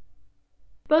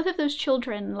 Both of those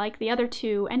children, like the other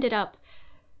 2, ended up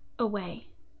away.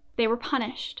 They were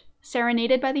punished,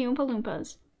 serenaded by the Oompa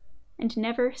Loompas, and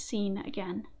never seen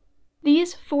again.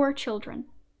 These 4 children,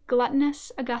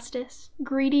 gluttonous Augustus,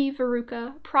 greedy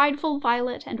Veruca, prideful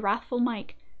Violet, and wrathful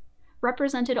Mike,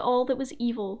 represented all that was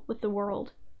evil with the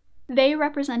world. They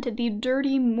represented the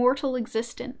dirty, mortal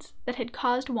existence that had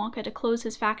caused Wonka to close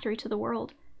his factory to the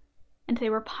world, and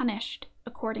they were punished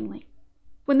accordingly.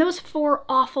 When those 4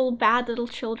 awful, bad little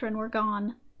children were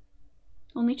gone,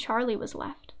 only Charlie was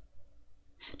left.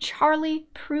 Charlie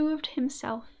proved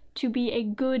himself to be a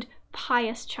good,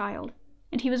 pious child,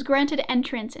 and he was granted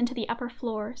entrance into the upper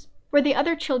floors, where the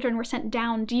other children were sent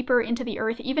down deeper into the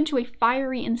earth, even to a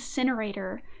fiery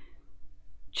incinerator.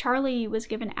 Charlie was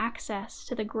given access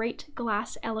to the great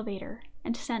glass elevator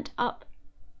and sent up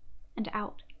and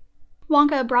out.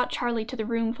 Wonka brought Charlie to the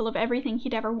room full of everything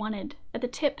he'd ever wanted, at the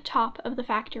tip-top of the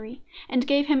factory, and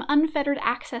gave him unfettered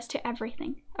access to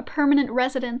everything, a permanent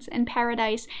residence in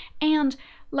paradise, and,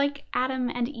 like Adam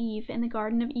and Eve in the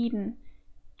Garden of Eden,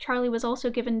 Charlie was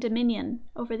also given dominion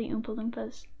over the Oompa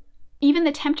Loompas. Even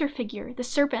the tempter figure, the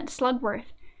serpent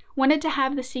Slugworth, wanted to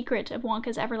have the secret of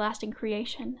Wonka's everlasting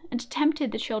creation, and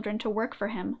tempted the children to work for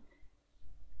him.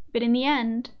 But in the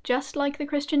end, just like the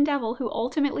Christian devil who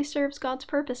ultimately serves God's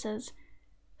purposes,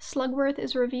 Slugworth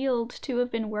is revealed to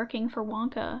have been working for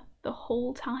Wonka the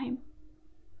whole time.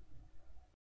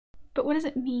 But what does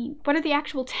it mean? What are the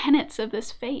actual tenets of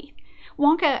this faith?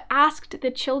 Wonka asked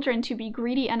the children to be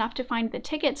greedy enough to find the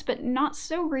tickets, but not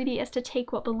so greedy as to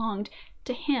take what belonged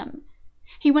to him.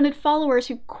 He wanted followers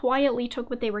who quietly took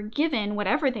what they were given,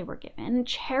 whatever they were given,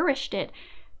 cherished it,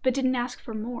 but didn't ask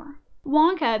for more.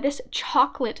 Wonka, this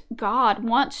chocolate god,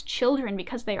 wants children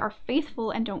because they are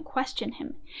faithful and don't question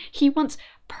him. He wants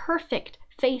perfect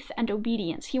faith and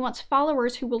obedience. He wants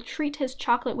followers who will treat his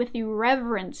chocolate with the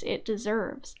reverence it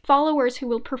deserves. Followers who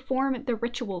will perform the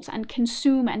rituals and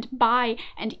consume and buy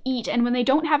and eat, and when they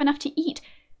don't have enough to eat,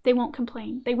 they won't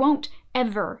complain. They won't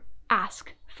ever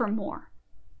ask for more.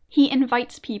 He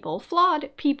invites people, flawed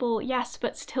people, yes,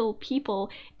 but still people,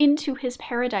 into his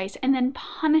paradise and then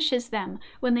punishes them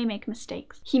when they make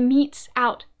mistakes. He metes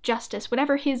out justice,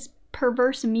 whatever his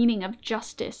perverse meaning of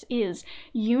justice is,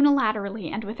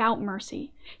 unilaterally and without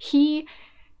mercy. He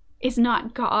is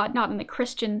not God, not in the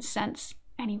Christian sense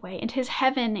anyway, and his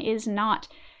heaven is not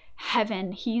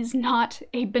heaven. He's not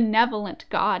a benevolent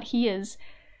God. He is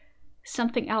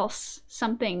something else,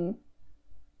 something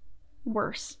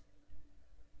worse.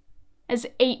 As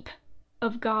ape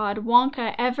of God,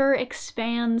 Wonka ever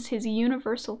expands his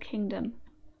universal kingdom,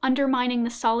 undermining the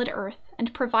solid earth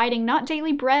and providing not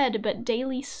daily bread, but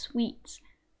daily sweets,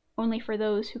 only for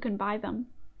those who can buy them.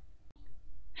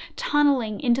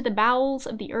 Tunneling into the bowels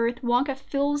of the earth, Wonka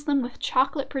fills them with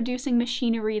chocolate-producing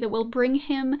machinery that will bring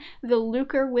him the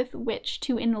lucre with which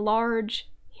to enlarge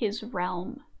his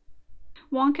realm.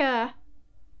 Wonka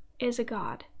is a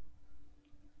god.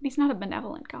 He's not a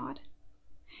benevolent god.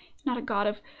 He's not a god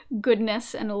of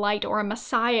goodness and light or a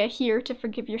messiah here to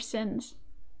forgive your sins.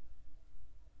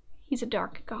 He's a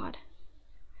dark god.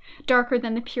 Darker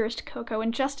than the purest cocoa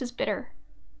and just as bitter.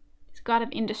 He's a god of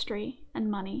industry and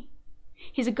money.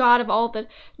 He's a god of all the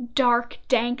dark,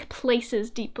 dank places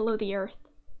deep below the earth.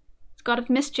 He's a god of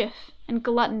mischief and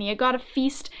gluttony, a god of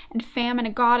feast and famine,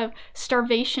 a god of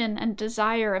starvation and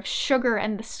desire, of sugar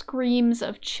and the screams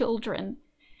of children.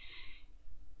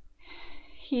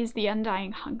 He is the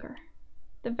undying hunger,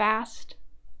 the vast,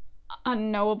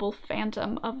 unknowable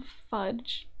phantom of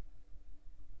fudge.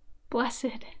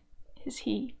 Blessed is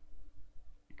he,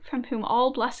 from whom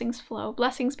all blessings flow,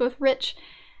 blessings both rich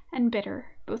and bitter,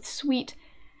 both sweet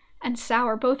and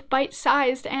sour, both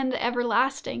bite-sized and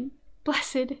everlasting.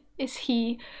 Blessed is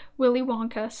he, Willy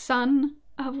Wonka, son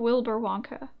of Wilbur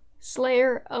Wonka,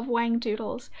 slayer of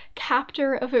Whangdoodles,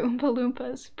 captor of Oompa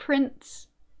Loompas, prince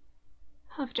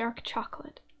of dark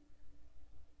chocolate.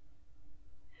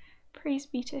 Praise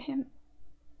be to him.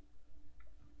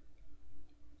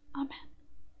 Amen.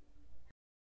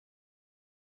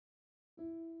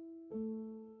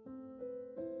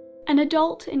 An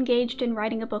adult engaged in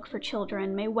writing a book for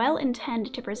children may well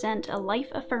intend to present a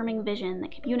life-affirming vision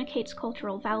that communicates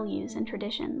cultural values and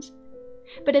traditions.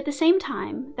 But at the same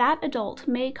time, that adult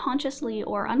may consciously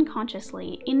or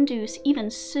unconsciously induce, even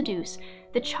seduce,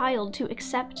 the child to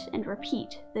accept and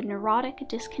repeat the neurotic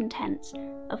discontents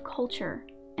of culture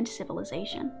and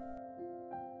civilization.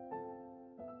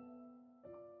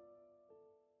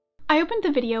 I opened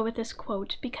the video with this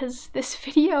quote because this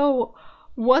video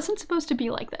wasn't supposed to be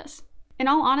like this. In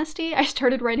all honesty, I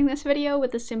started writing this video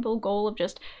with the simple goal of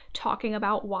just talking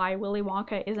about why Willy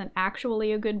Wonka isn't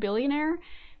actually a good billionaire.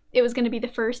 It was going to be the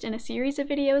first in a series of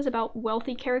videos about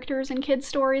wealthy characters in kids'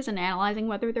 stories and analyzing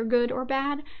whether they're good or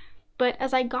bad. But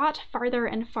as I got farther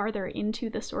and farther into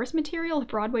the source material, the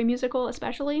Broadway musical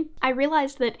especially, I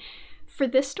realized that for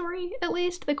this story, at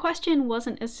least, the question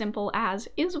wasn't as simple as,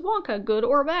 is Wonka good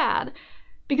or bad?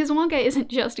 Because Wonka isn't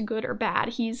just good or bad,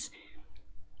 he's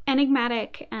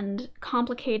enigmatic and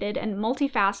complicated and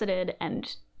multifaceted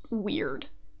and weird.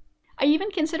 I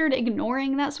even considered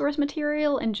ignoring that source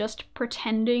material and just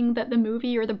pretending that the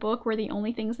movie or the book were the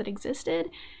only things that existed,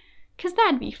 because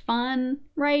that'd be fun,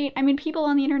 right? I mean, people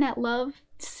on the internet love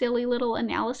silly little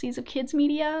analyses of kids'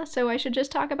 media, so I should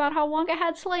just talk about how Wonka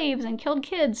had slaves and killed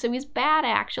kids, so he's bad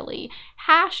actually.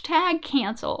 Hashtag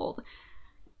canceled.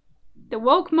 The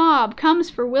woke mob comes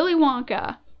for Willy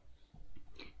Wonka.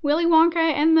 Willy Wonka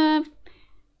and the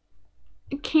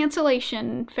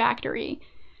cancellation factory.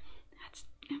 That's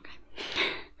okay.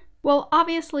 Well,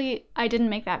 obviously I didn't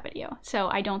make that video, so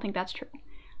I don't think that's true.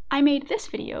 I made this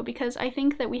video because I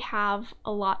think that we have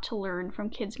a lot to learn from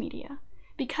kids' media.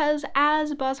 Because,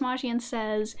 as Basmajian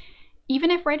says, even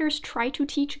if writers try to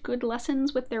teach good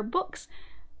lessons with their books,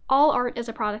 all art is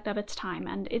a product of its time,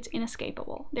 and it's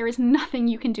inescapable. There is nothing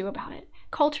you can do about it.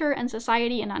 Culture and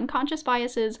society and unconscious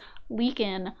biases leak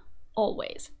in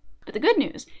always. But the good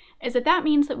news is that that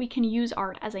means that we can use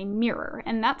art as a mirror,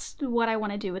 and that's what I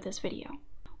want to do with this video.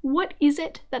 What is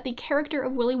it that the character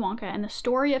of Willy Wonka and the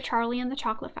story of Charlie and the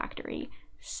Chocolate Factory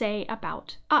say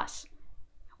about us?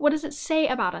 What does it say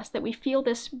about us that we feel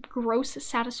this gross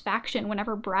satisfaction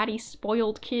whenever bratty,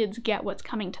 spoiled kids get what's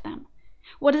coming to them?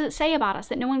 What does it say about us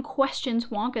that no one questions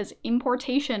Wonka's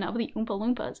importation of the Oompa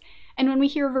Loompas? And when we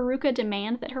hear Veruca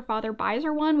demand that her father buys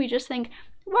her one, we just think,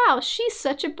 wow, she's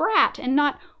such a brat, and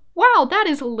not, wow, that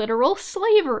is literal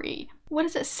slavery. What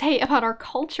does it say about our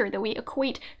culture that we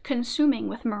equate consuming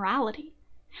with morality?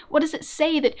 What does it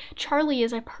say that Charlie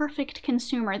is a perfect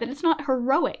consumer, that it's not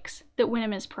heroics that win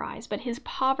him his prize, but his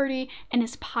poverty and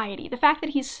his piety, the fact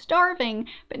that he's starving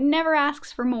but never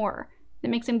asks for more, that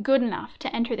makes him good enough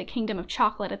to enter the kingdom of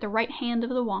chocolate at the right hand of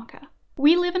the Wonka.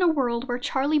 We live in a world where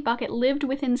Charlie Bucket lived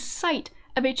within sight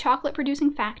of a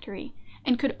chocolate-producing factory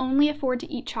and could only afford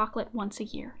to eat chocolate once a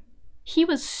year. He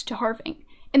was starving.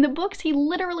 In the books, he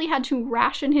literally had to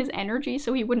ration his energy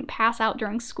so he wouldn't pass out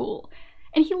during school.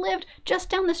 And he lived just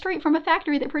down the street from a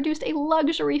factory that produced a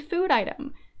luxury food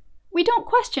item. We don't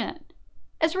question it.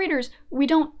 As readers, we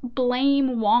don't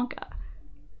blame Wonka.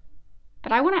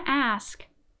 But I want to ask,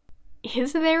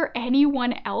 is there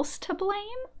anyone else to blame?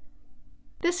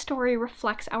 This story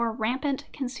reflects our rampant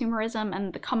consumerism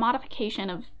and the commodification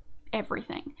of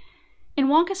everything. In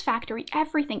Wonka's factory,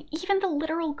 everything, even the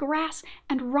literal grass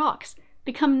and rocks,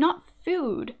 become not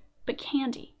food, but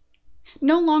candy.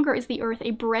 No longer is the earth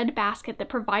a bread basket that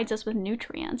provides us with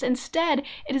nutrients. Instead,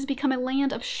 it has become a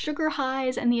land of sugar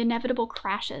highs and the inevitable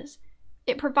crashes.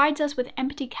 It provides us with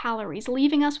empty calories,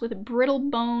 leaving us with brittle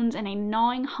bones and a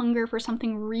gnawing hunger for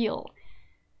something real.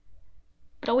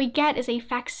 But all we get is a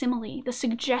facsimile, the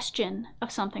suggestion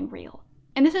of something real.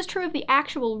 And this is true of the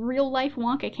actual real-life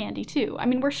Wonka candy, too. I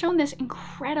mean, we're shown this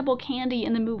incredible candy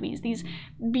in the movies, these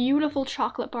beautiful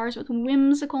chocolate bars with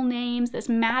whimsical names, this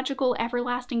magical,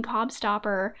 everlasting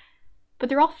gobstopper, but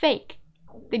they're all fake.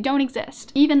 They don't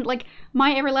exist. Even, like,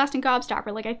 my everlasting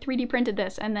gobstopper, like, I 3D printed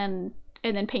this and then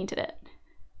painted it.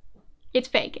 It's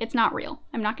fake. It's not real.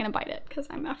 I'm not gonna bite it, because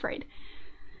I'm afraid.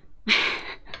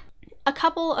 A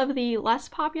couple of the less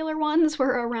popular ones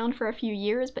were around for a few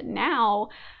years, but now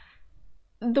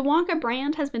the Wonka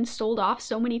brand has been sold off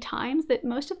so many times that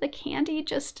most of the candy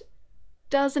just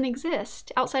doesn't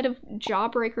exist, outside of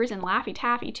Jawbreakers and Laffy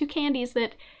Taffy, two candies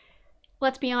that,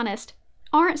 let's be honest,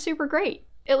 aren't super great.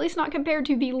 At least not compared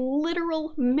to the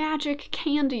literal magic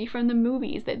candy from the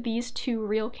movies that these two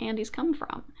real candies come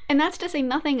from. And that's to say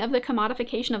nothing of the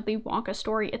commodification of the Wonka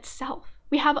story itself.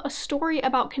 We have a story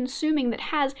about consuming that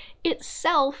has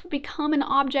itself become an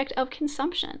object of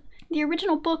consumption. The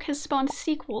original book has spawned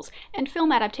sequels and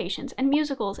film adaptations and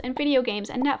musicals and video games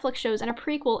and Netflix shows and a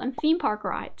prequel and theme park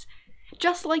rides.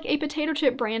 Just like a potato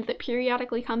chip brand that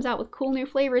periodically comes out with cool new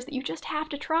flavors that you just have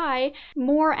to try,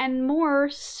 more and more,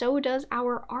 so does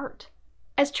our art.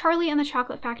 As Charlie and the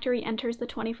Chocolate Factory enters the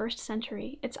 21st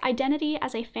century, its identity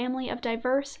as a family of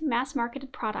diverse,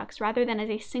 mass-marketed products rather than as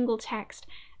a single text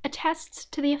attests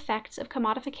to the effects of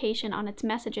commodification on its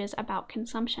messages about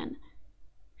consumption.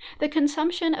 The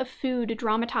consumption of food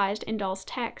dramatized in Dahl's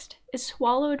text is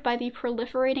swallowed by the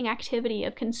proliferating activity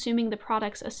of consuming the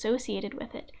products associated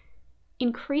with it.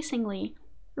 Increasingly,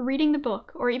 reading the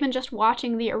book, or even just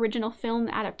watching the original film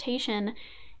adaptation,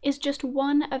 is just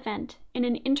one event in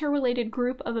an interrelated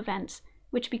group of events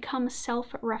which become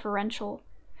self-referential,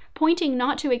 pointing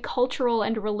not to a cultural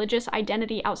and religious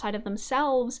identity outside of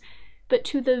themselves, but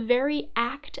to the very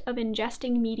act of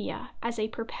ingesting media as a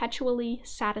perpetually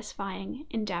satisfying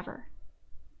endeavor.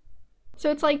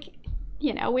 So it's like,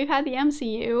 you know, we've had the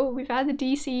MCU, we've had the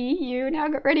DCEU, now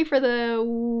get ready for the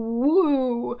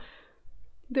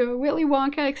Willy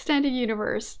Wonka extended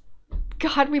universe.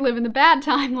 God, we live in the bad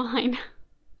timeline.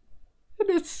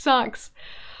 This sucks.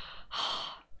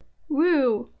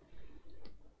 Woo.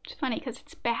 It's funny because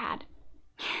it's bad.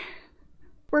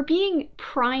 We're being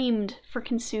primed for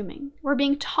consuming. We're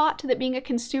being taught that being a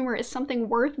consumer is something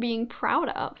worth being proud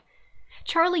of.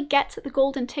 Charlie gets the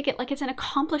golden ticket like it's an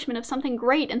accomplishment of something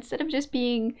great instead of just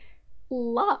being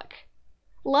luck.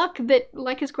 Luck that,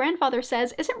 like his grandfather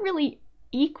says, isn't really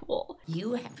equal.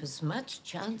 You have as much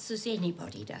chance as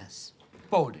anybody does.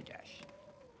 Balderdash.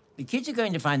 The kids are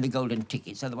going to find the golden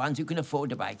tickets are the ones who can afford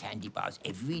to buy candy bars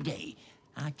every day.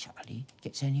 Our Charlie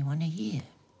gets only one a year.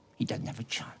 He doesn't have a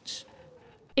chance.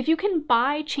 If you can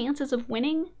buy chances of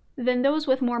winning, then those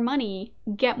with more money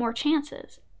get more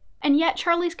chances. And yet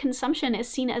Charlie's consumption is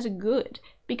seen as good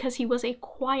because he was a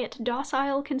quiet,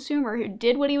 docile consumer who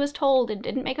did what he was told and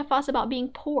didn't make a fuss about being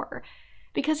poor.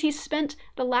 Because he spent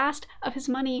the last of his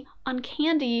money on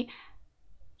candy,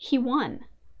 he won.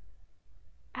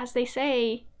 As they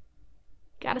say,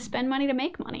 gotta spend money to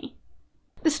make money.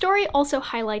 The story also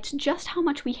highlights just how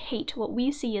much we hate what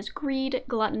we see as greed,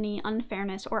 gluttony,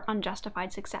 unfairness, or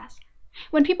unjustified success.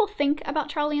 When people think about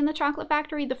Charlie and the Chocolate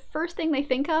Factory, the first thing they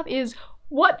think of is,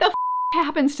 what the f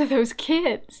happens to those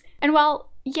kids? And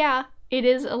while, yeah, it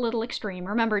is a little extreme,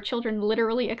 remember, children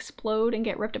literally explode and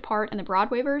get ripped apart in the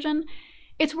Broadway version,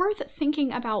 it's worth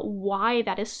thinking about why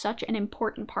that is such an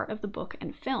important part of the book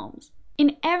and films.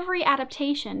 In every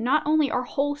adaptation, not only are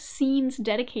whole scenes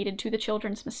dedicated to the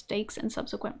children's mistakes and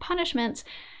subsequent punishments,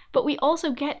 but we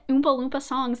also get Oompa Loompa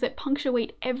songs that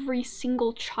punctuate every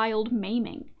single child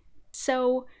maiming.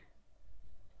 So,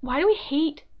 why do we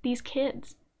hate these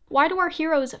kids? Why do our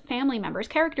heroes' family members,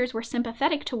 characters we're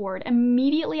sympathetic toward,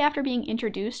 immediately after being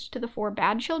introduced to the 4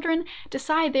 bad children,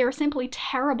 decide they are simply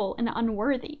terrible and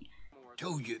unworthy?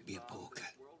 Told you it'd be a poker.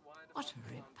 What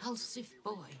a repulsive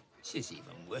boy. She's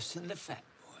even worse than the fat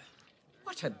boy.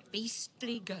 What a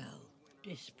beastly girl.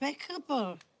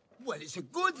 Despicable. Well, it's a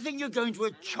good thing you're going to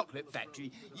a chocolate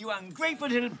factory, you ungrateful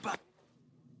little butt.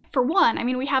 For one, I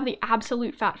mean, we have the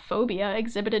absolute fat phobia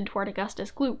exhibited toward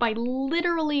Augustus Gloop by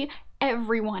literally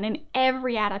everyone in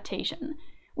every adaptation.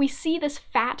 We see this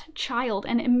fat child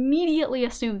and immediately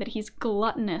assume that he's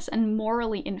gluttonous and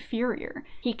morally inferior.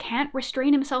 He can't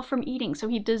restrain himself from eating, so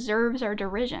he deserves our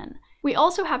derision. We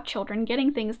also have children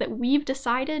getting things that we've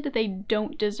decided they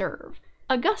don't deserve.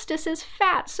 Augustus is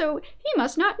fat, so he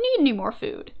must not need any more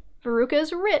food. Veruca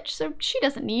is rich, so she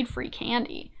doesn't need free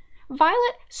candy.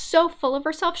 Violet, so full of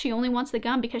herself, she only wants the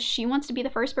gum because she wants to be the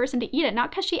first person to eat it, not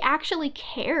because she actually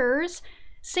cares.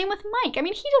 Same with Mike. I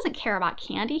mean, he doesn't care about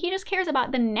candy. He just cares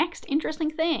about the next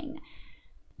interesting thing.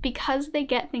 Because they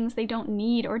get things they don't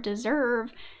need or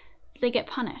deserve, they get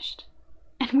punished.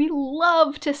 And we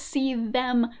love to see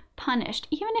them punished,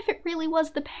 even if it really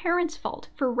was the parents' fault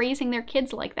for raising their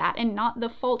kids like that and not the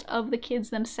fault of the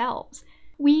kids themselves.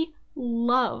 We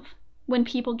love when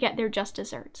people get their just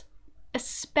desserts,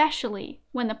 especially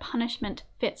when the punishment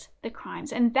fits the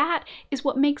crimes. And that is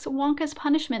what makes Wonka's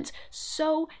punishments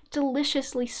so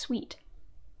deliciously sweet.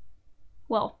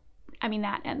 Well, I mean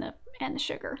that and the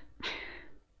sugar.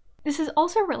 This is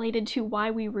also related to why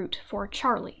we root for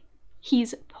Charlie.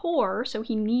 He's poor, so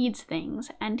he needs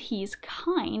things, and he's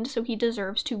kind, so he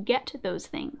deserves to get those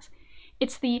things.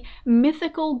 It's the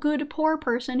mythical good poor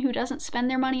person who doesn't spend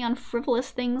their money on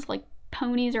frivolous things like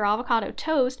ponies or avocado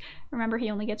toast, remember he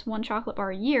only gets 1 chocolate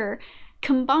bar a year,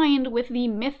 combined with the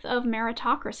myth of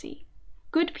meritocracy.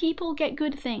 Good people get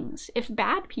good things. If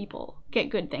bad people get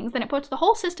good things, then it puts the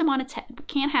whole system on its head. We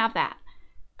can't have that.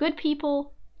 Good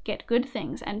people get good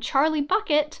things, and Charlie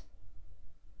Bucket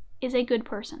is a good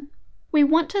person. We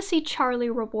want to see Charlie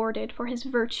rewarded for his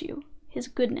virtue, his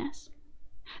goodness.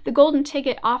 The golden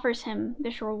ticket offers him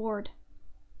this reward.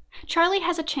 Charlie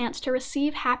has a chance to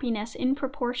receive happiness in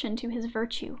proportion to his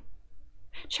virtue.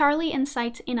 Charlie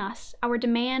incites in us our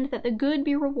demand that the good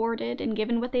be rewarded and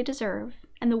given what they deserve,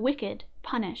 and the wicked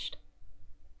punished.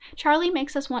 Charlie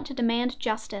makes us want to demand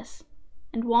justice,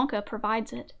 and Wonka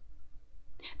provides it.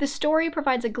 The story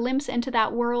provides a glimpse into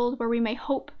that world where we may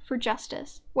hope for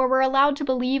justice, where we're allowed to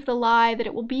believe the lie that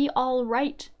it will be all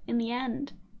right in the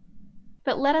end.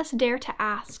 But let us dare to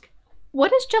ask,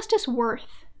 what is justice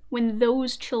worth when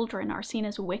those children are seen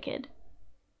as wicked?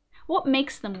 What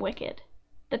makes them wicked?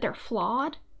 That they're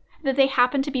flawed? That they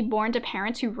happen to be born to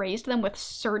parents who raised them with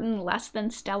certain less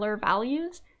than stellar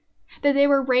values? That they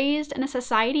were raised in a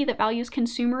society that values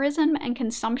consumerism and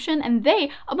consumption, and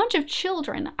they, a bunch of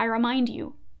children, I remind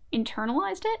you,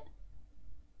 internalized it?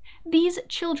 These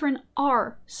children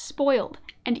are spoiled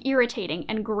and irritating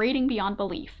and grating beyond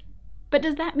belief. But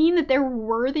does that mean that they're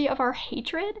worthy of our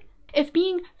hatred? If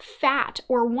being fat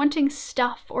or wanting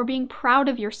stuff or being proud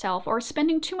of yourself or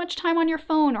spending too much time on your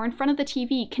phone or in front of the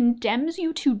TV condemns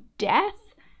you to death,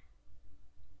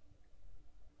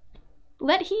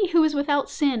 let he who is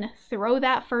without sin throw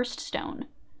that first stone.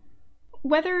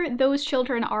 Whether those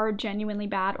children are genuinely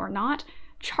bad or not,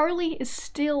 Charlie is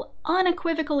still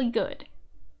unequivocally good.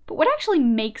 But what actually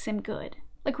makes him good?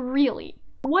 Like, really?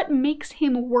 What makes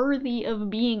him worthy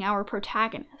of being our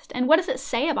protagonist? And what does it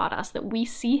say about us that we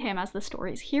see him as the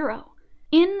story's hero?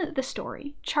 In the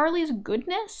story, Charlie's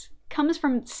goodness comes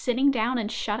from sitting down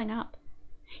and shutting up.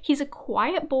 He's a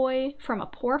quiet boy from a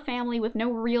poor family with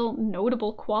no real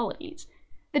notable qualities.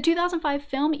 The 2005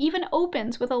 film even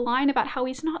opens with a line about how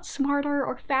he's not smarter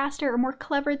or faster or more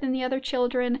clever than the other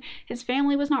children, his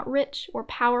family was not rich or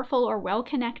powerful or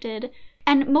well-connected,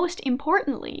 and most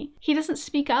importantly, he doesn't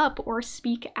speak up or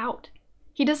speak out.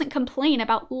 He doesn't complain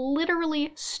about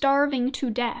literally starving to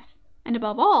death. And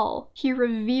above all, he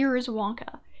reveres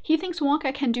Wonka. He thinks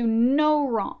Wonka can do no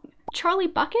wrong. Charlie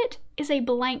Bucket is a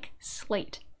blank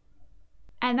slate.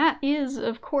 And that is,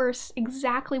 of course,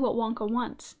 exactly what Wonka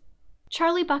wants.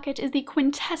 Charlie Bucket is the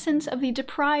quintessence of the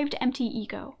deprived empty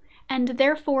ego, and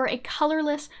therefore a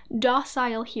colorless,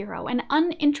 docile hero, an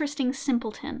uninteresting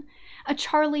simpleton, a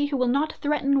Charlie who will not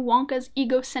threaten Wonka's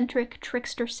egocentric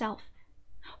trickster self.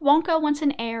 Wonka wants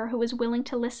an heir who is willing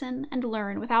to listen and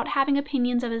learn without having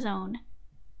opinions of his own.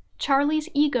 Charlie's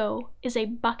ego is a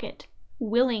bucket,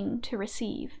 willing to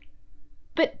receive.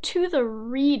 But to the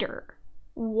reader,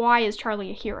 why is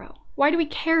Charlie a hero? Why do we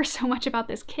care so much about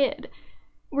this kid?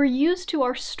 We're used to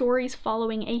our stories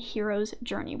following a hero's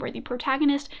journey, where the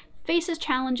protagonist faces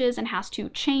challenges and has to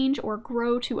change or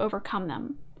grow to overcome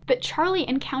them. But Charlie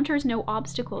encounters no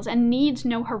obstacles and needs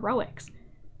no heroics.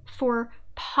 For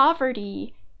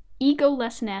poverty,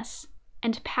 egolessness,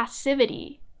 and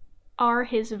passivity are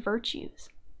his virtues.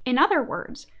 In other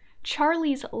words,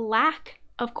 Charlie's lack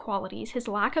of qualities, his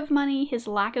lack of money, his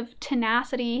lack of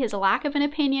tenacity, his lack of an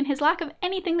opinion, his lack of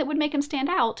anything that would make him stand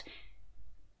out,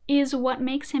 is what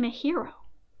makes him a hero.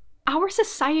 Our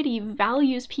society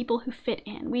values people who fit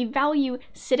in. We value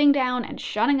sitting down and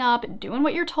shutting up and doing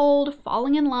what you're told,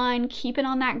 falling in line, keeping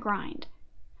on that grind.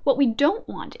 What we don't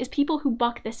want is people who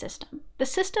buck the system. The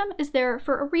system is there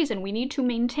for a reason. We need to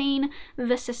maintain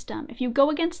the system. If you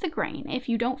go against the grain, if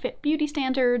you don't fit beauty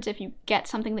standards, if you get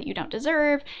something that you don't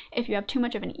deserve, if you have too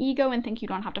much of an ego and think you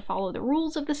don't have to follow the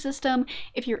rules of the system,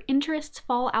 if your interests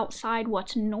fall outside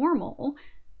what's normal,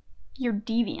 you're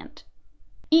deviant.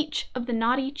 Each of the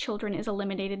naughty children is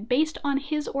eliminated based on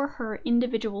his or her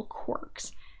individual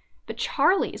quirks. But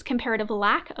Charlie's comparative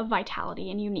lack of vitality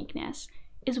and uniqueness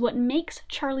is what makes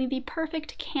Charlie the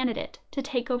perfect candidate to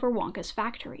take over Wonka's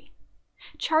factory.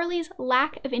 Charlie's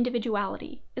lack of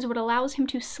individuality is what allows him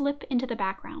to slip into the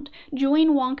background, join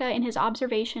Wonka in his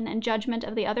observation and judgment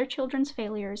of the other children's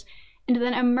failures, and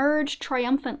then emerge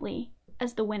triumphantly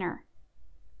as the winner.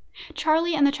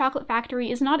 Charlie and the Chocolate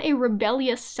Factory is not a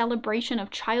rebellious celebration of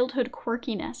childhood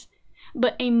quirkiness,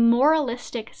 but a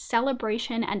moralistic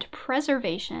celebration and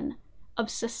preservation of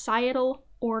societal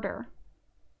order.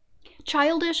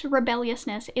 Childish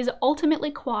rebelliousness is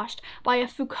ultimately quashed by a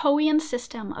Foucaultian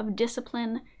system of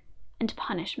discipline and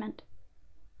punishment.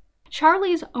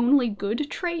 Charlie's only good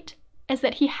trait is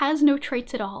that he has no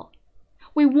traits at all.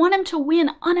 We want him to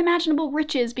win unimaginable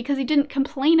riches because he didn't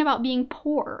complain about being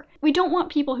poor. We don't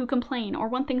want people who complain or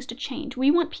want things to change. We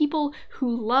want people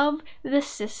who love the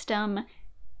system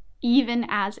even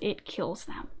as it kills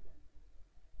them.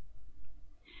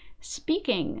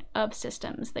 Speaking of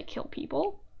systems that kill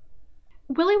people,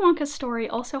 Willy Wonka's story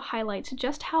also highlights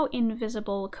just how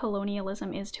invisible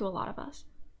colonialism is to a lot of us.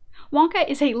 Wonka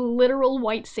is a literal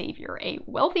white savior. A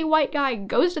wealthy white guy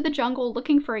goes to the jungle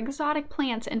looking for exotic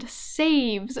plants and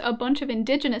saves a bunch of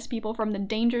indigenous people from the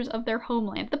dangers of their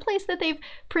homeland, the place that they've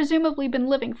presumably been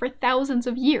living for thousands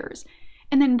of years,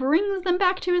 and then brings them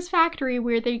back to his factory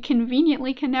where they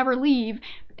conveniently can never leave,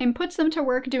 and puts them to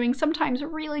work doing sometimes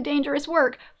really dangerous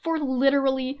work for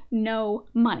literally no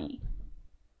money.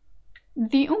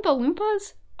 The Oompa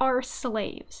Loompas are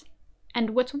slaves. And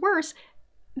what's worse,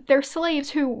 they're slaves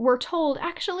who, we're told,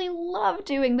 actually love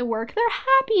doing the work. They're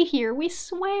happy here, we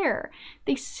swear.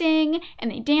 They sing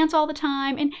and they dance all the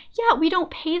time, and yeah, we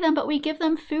don't pay them, but we give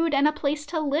them food and a place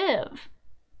to live.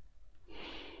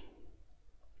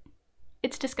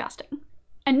 It's disgusting.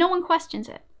 And no one questions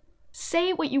it.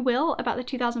 Say what you will about the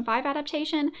 2005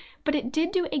 adaptation, but it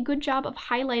did do a good job of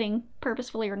highlighting,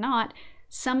 purposefully or not,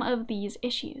 some of these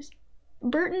issues.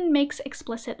 Burton makes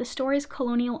explicit the story's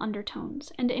colonial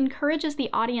undertones and encourages the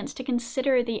audience to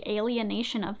consider the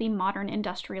alienation of the modern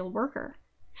industrial worker.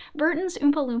 Burton's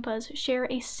Oompa Loompas share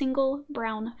a single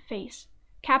brown face,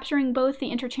 capturing both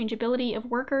the interchangeability of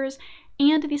workers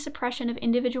and the suppression of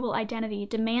individual identity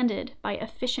demanded by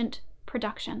efficient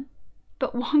production.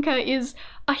 But Wonka is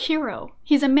a hero.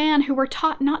 He's a man who we're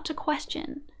taught not to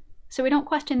question, so we don't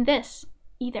question this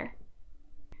either.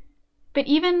 But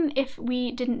even if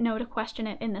we didn't know to question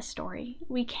it in this story,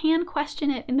 we can question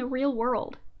it in the real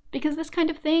world, because this kind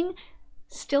of thing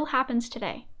still happens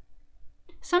today.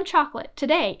 Some chocolate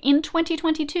today, in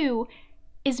 2022,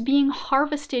 is being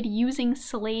harvested using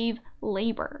slave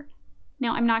labor.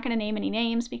 Now, I'm not going to name any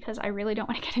names because I really don't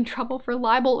want to get in trouble for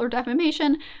libel or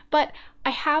defamation, but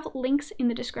I have links in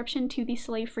the description to the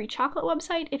slave-free chocolate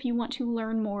website if you want to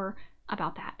learn more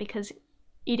about that, because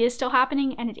it is still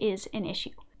happening and it is an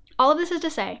issue. All of this is to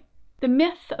say, the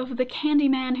myth of the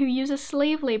Candyman who uses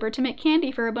slave labor to make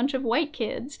candy for a bunch of white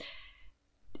kids,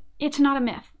 it's not a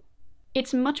myth.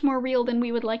 It's much more real than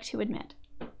we would like to admit.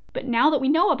 But now that we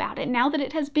know about it, now that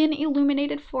it has been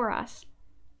illuminated for us,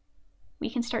 we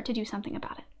can start to do something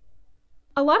about it.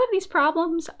 A lot of these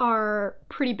problems are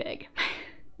pretty big.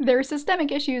 There are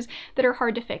systemic issues that are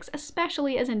hard to fix,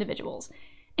 especially as individuals.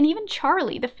 And even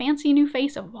Charlie, the fancy new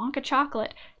face of Wonka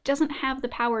chocolate, doesn't have the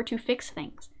power to fix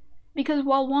things. Because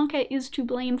while Wonka is to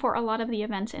blame for a lot of the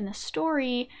events in the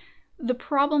story, the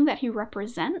problem that he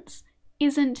represents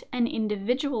isn't an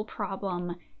individual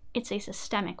problem, it's a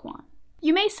systemic one.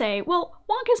 You may say, well,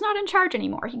 Wonka's not in charge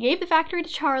anymore. He gave the factory to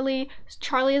Charlie.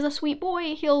 Charlie is a sweet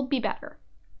boy. He'll be better.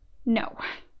 No.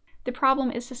 The problem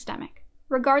is systemic.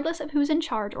 Regardless of who's in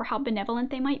charge or how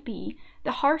benevolent they might be,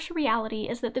 the harsh reality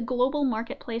is that the global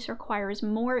marketplace requires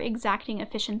more exacting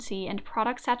efficiency and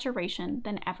product saturation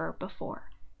than ever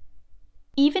before.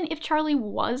 Even if Charlie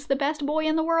was the best boy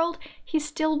in the world, he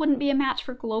still wouldn't be a match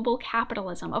for global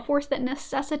capitalism, a force that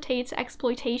necessitates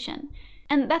exploitation.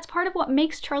 And that's part of what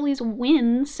makes Charlie's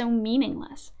win so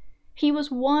meaningless. He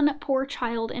was one poor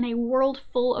child in a world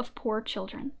full of poor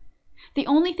children. The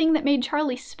only thing that made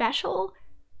Charlie special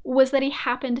was that he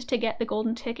happened to get the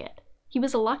golden ticket. He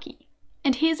was lucky.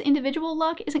 And his individual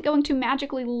luck isn't going to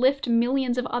magically lift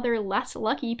millions of other less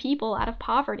lucky people out of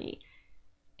poverty.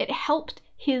 It helped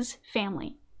his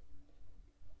family.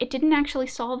 It didn't actually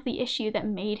solve the issue that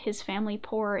made his family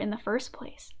poor in the first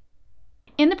place.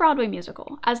 In the Broadway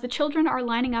musical, as the children are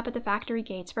lining up at the factory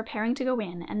gates preparing to go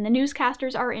in and the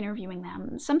newscasters are interviewing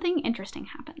them, something interesting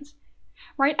happens.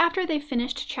 Right after they've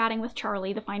finished chatting with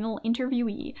Charlie, the final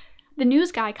interviewee, the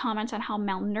news guy comments on how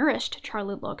malnourished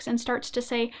Charlie looks and starts to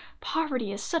say,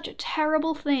 "Poverty is such a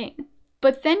terrible thing,"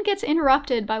 but then gets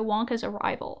interrupted by Wonka's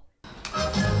arrival.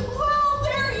 Well,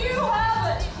 there you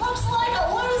have it! Looks like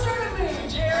a loser to me,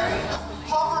 Jerry!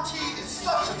 Poverty is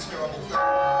such a terrible thing.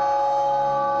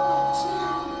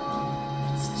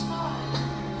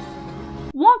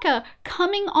 Wonka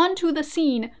coming onto the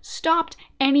scene stopped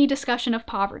any discussion of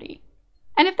poverty.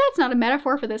 And if that's not a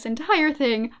metaphor for this entire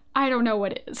thing, I don't know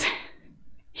what is.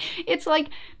 It's like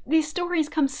these stories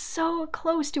come so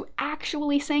close to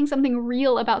actually saying something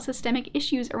real about systemic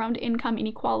issues around income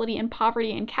inequality and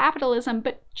poverty and capitalism,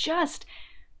 but just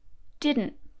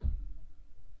didn't.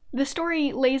 The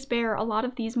story lays bare a lot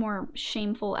of these more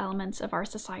shameful elements of our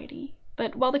society.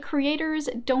 But while the creators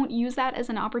don't use that as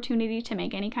an opportunity to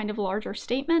make any kind of larger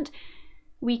statement,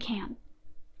 we can.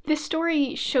 This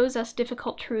story shows us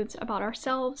difficult truths about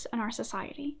ourselves and our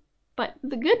society. But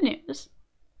the good news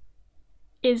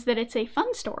is that it's a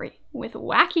fun story with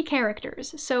wacky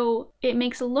characters, so it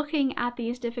makes looking at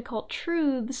these difficult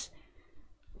truths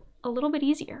a little bit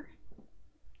easier.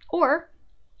 Or,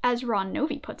 as Ron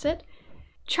Novi puts it,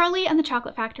 Charlie and the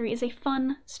Chocolate Factory is a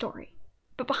fun story.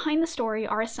 But behind the story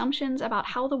are assumptions about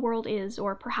how the world is,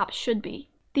 or perhaps should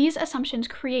be. These assumptions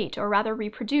create, or rather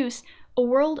reproduce, a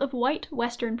world of white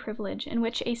Western privilege in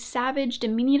which a savage,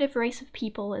 diminutive race of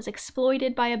people is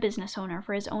exploited by a business owner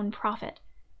for his own profit.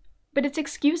 But it's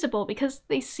excusable because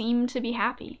they seem to be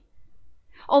happy.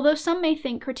 Although some may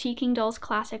think critiquing Dahl's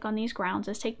classic on these grounds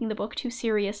is taking the book too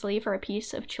seriously for a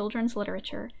piece of children's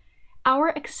literature, our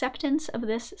acceptance of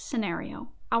this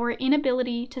scenario, our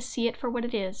inability to see it for what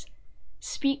it is,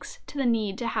 speaks to the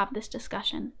need to have this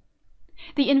discussion.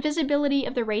 The invisibility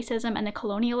of the racism and the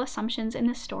colonial assumptions in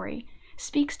this story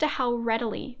speaks to how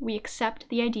readily we accept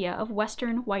the idea of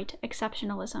Western white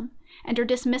exceptionalism and are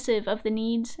dismissive of the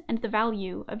needs and the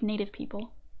value of Native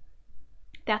people.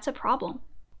 That's a problem.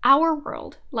 Our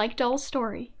world, like Dahl's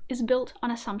story, is built on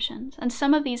assumptions, and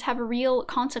some of these have real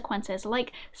consequences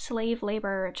like slave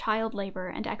labor, child labor,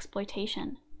 and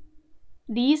exploitation.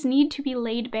 These need to be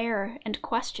laid bare and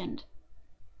questioned.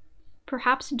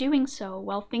 Perhaps doing so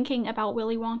while thinking about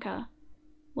Willy Wonka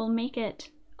will make it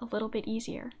a little bit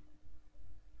easier.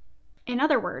 In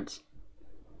other words,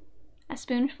 a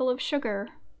spoonful of sugar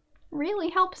really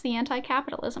helps the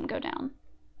anti-capitalism go down.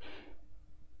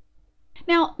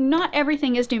 Now, not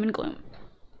everything is doom and gloom.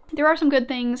 There are some good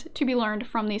things to be learned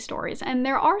from these stories, and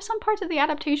there are some parts of the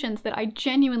adaptations that I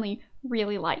genuinely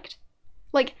really liked.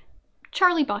 Like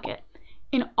Charlie Bucket.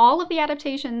 In all of the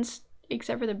adaptations,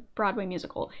 except for the Broadway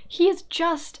musical, he is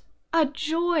just a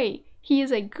joy. He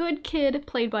is a good kid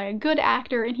played by a good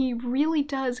actor, and he really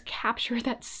does capture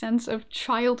that sense of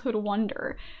childhood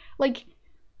wonder. Like,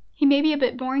 He may be a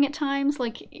bit boring at times,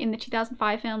 like in the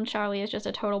 2005 film, Charlie is just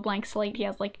a total blank slate. He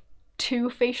has like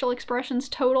 2 facial expressions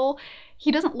total.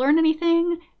 He doesn't learn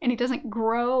anything, and he doesn't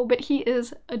grow, but he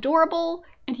is adorable,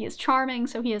 and he is charming,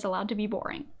 so he is allowed to be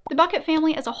boring. The Bucket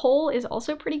family as a whole is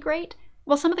also pretty great.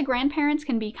 While some of the grandparents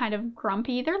can be kind of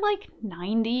grumpy, they're like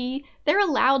 90. They're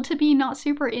allowed to be not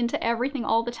super into everything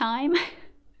all the time.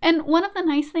 And one of the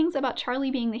nice things about Charlie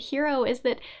being the hero is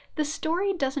that the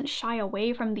story doesn't shy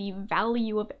away from the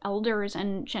value of elders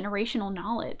and generational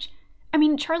knowledge. I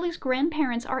mean, Charlie's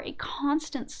grandparents are a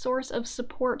constant source of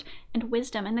support and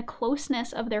wisdom, and the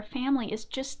closeness of their family is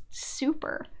just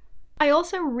super. I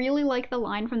also really like the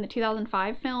line from the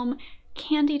 2005 film,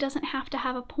 "Candy doesn't have to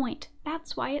have a point.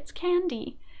 That's why it's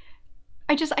candy."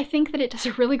 I think that it does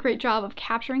a really great job of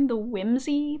capturing the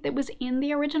whimsy that was in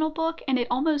the original book, and it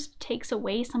almost takes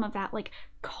away some of that like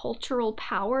cultural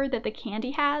power that the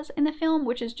candy has in the film,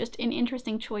 which is just an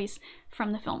interesting choice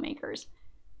from the filmmakers.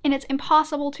 And it's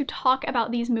impossible to talk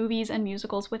about these movies and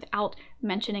musicals without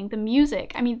mentioning the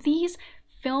music. I mean, these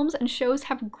films and shows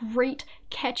have great,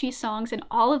 catchy songs, and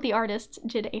all of the artists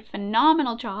did a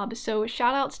phenomenal job, so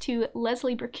shoutouts to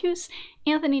Leslie Bricusse,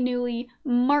 Anthony Newley,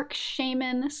 Mark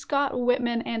Shaman, Scott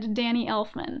Whitman, and Danny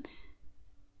Elfman.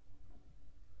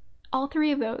 All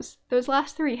 3 of those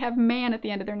last 3 have man at the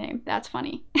end of their name. That's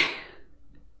funny.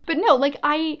 But no, like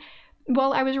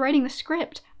while I was writing the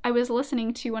script, I was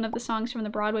listening to one of the songs from the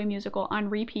Broadway musical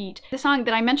on repeat. The song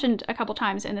that I mentioned a couple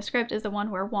times in the script is the one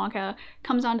where Wonka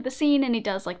comes onto the scene and he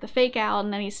does like the fake out,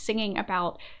 and then he's singing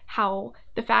about how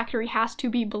the factory has to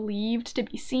be believed to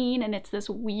be seen, and it's this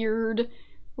weird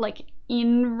like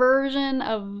inversion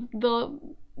of the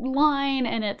line,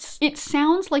 and it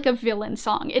sounds like a villain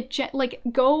song. Like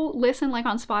go listen like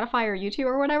on Spotify or YouTube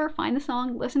or whatever, find the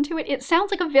song, listen to it. It sounds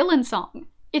like a villain song.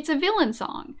 It's a villain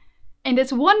song. And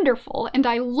it's wonderful, and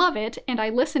I love it, and I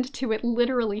listened to it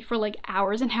literally for like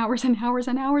hours and hours and hours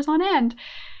and hours on end.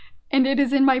 And it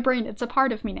is in my brain, it's a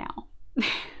part of me now.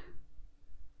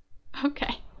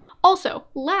 Okay. Also,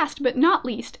 last but not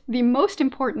least, the most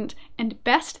important and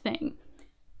best thing,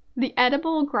 the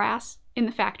edible grass in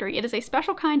the factory. It is a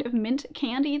special kind of mint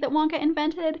candy that Wonka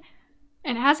invented,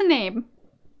 and it has a name,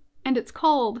 and it's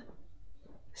called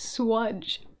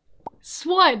Swudge.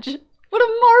 Swudge! What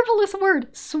a marvelous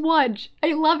word! Swudge.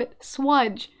 I love it.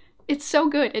 Swudge. It's so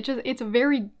good.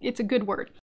 It's a good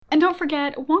word. And don't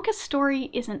forget, Wonka's story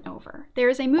isn't over. There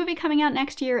is a movie coming out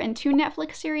next year and 2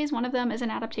 Netflix series. One of them is an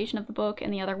adaptation of the book,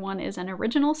 and the other one is an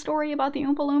original story about the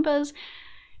Oompa Loompas.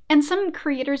 And some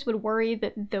creators would worry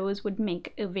that those would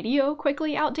make a video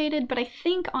quickly outdated, but I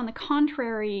think on the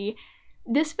contrary,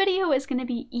 this video is going to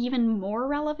be even more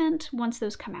relevant once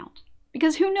those come out.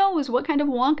 Because who knows what kind of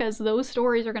Wonkas those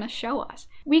stories are going to show us.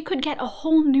 We could get a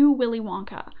whole new Willy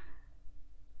Wonka.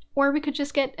 Or we could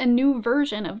just get a new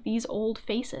version of these old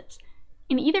faces.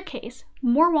 In either case,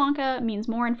 more Wonka means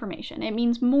more information. It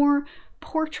means more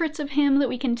portraits of him that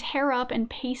we can tear up and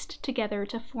paste together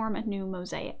to form a new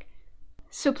mosaic.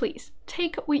 So please,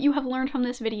 take what you have learned from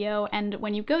this video, and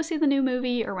when you go see the new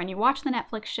movie or when you watch the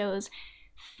Netflix shows,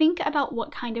 think about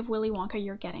what kind of Willy Wonka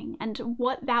you're getting and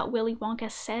what that Willy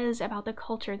Wonka says about the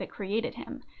culture that created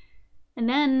him. And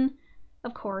then,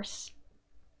 of course,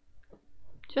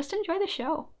 just enjoy the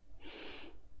show.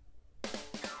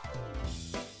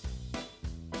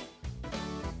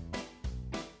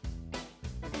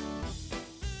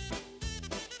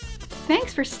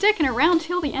 Thanks for sticking around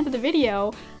till the end of the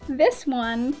video. This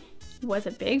one was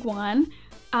a big one.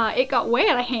 It got way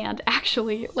out of hand,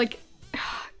 actually. Like,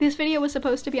 this video was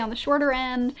supposed to be on the shorter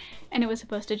end, and it was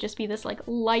supposed to just be this like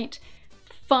light,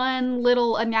 fun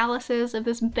little analysis of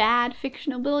this bad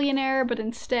fictional billionaire, but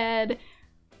instead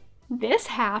this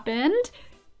happened.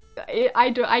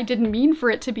 I didn't mean for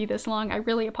it to be this long, I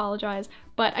really apologize,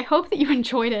 but I hope that you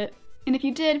enjoyed it. And if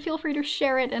you did, feel free to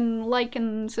share it and like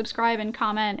and subscribe and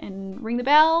comment and ring the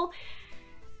bell.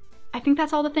 I think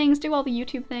that's all the things, do all the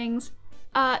YouTube things.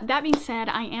 That being said,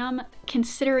 I am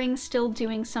considering still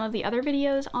doing some of the other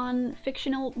videos on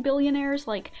fictional billionaires,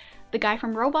 like the guy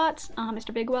from Robots,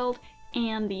 Mr. Bigweld,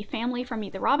 and the family from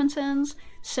Meet the Robinsons.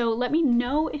 So let me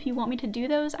know if you want me to do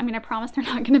those. I mean, I promise they're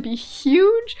not going to be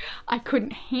huge. I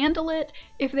couldn't handle it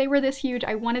if they were this huge.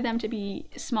 I wanted them to be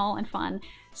small and fun.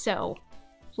 So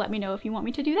let me know if you want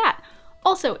me to do that.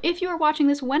 Also, if you are watching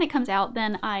this when it comes out,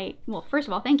 then well, first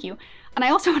of all, thank you. And I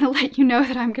also want to let you know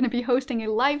that I'm going to be hosting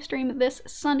a live stream this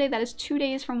Sunday. That is 2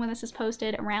 days from when this is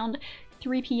posted, around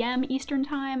 3 p.m. Eastern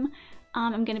time.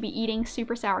 I'm going to be eating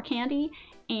super sour candy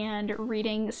and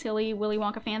reading silly Willy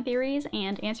Wonka fan theories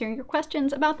and answering your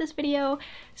questions about this video.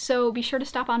 So be sure to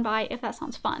stop on by if that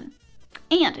sounds fun.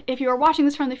 And if you are watching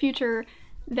this from the future,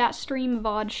 That stream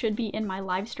VOD should be in my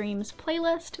live streams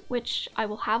playlist, which I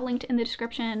will have linked in the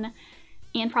description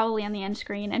and probably on the end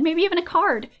screen, and maybe even a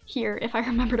card here if I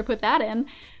remember to put that in.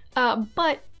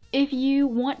 But if you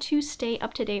want to stay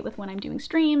up to date with when I'm doing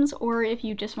streams, or if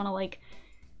you just want to like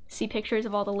see pictures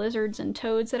of all the lizards and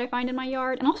toads that I find in my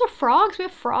yard, and also frogs, we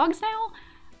have frogs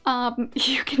now,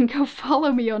 you can go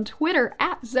follow me on Twitter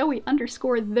at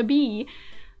Zoe_the_bee.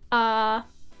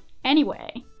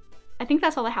 Anyway, I think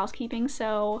that's all the housekeeping,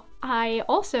 so I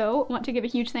also want to give a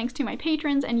huge thanks to my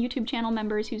patrons and YouTube channel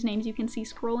members whose names you can see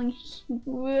scrolling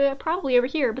probably over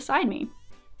here beside me.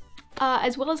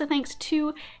 As well as a thanks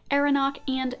to Aeronok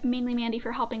and mainly Mandy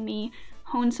for helping me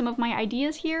hone some of my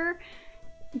ideas here.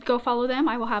 Go follow them.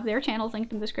 I will have their channels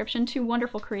linked in the description. Two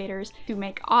wonderful creators who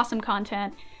make awesome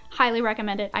content. Highly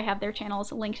recommend it. I have their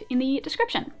channels linked in the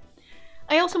description.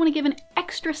 I also want to give an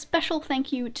extra special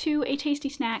thank you to A Tasty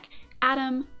Snack,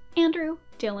 Adam, Andrew,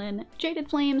 Dylan, Jaded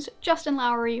Flames, Justin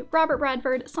Lowry, Robert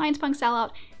Bradford, Science Punk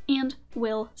Sellout, and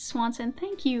Will Swanson.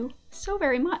 Thank you so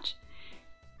very much.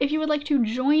 If you would like to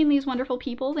join these wonderful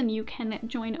people, then you can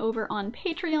join over on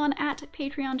Patreon at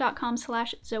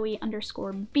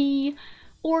patreon.com/Zoe_B,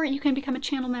 or you can become a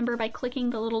channel member by clicking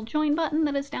the little join button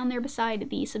that is down there beside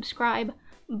the subscribe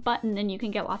button, and you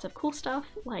can get lots of cool stuff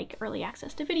like early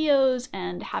access to videos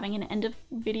and having an end of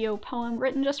video poem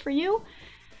written just for you.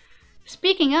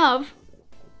 Speaking of,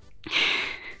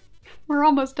 we're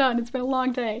almost done, it's been a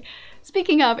long day.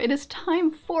 Speaking of, it is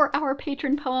time for our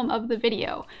patron poem of the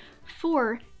video.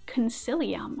 For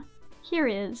Concilium, here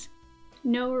is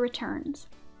No Returns.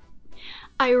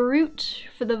 I root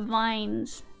for the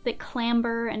vines that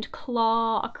clamber and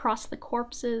claw across the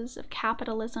corpses of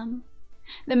capitalism,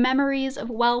 the memories of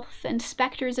wealth and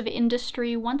specters of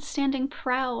industry once standing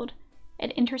proud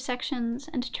at intersections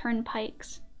and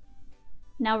turnpikes,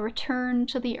 now return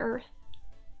to the earth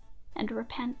and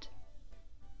repent.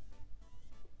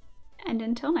 And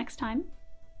until next time,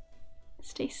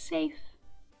 stay safe,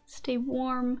 stay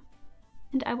warm,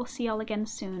 and I will see y'all again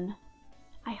soon,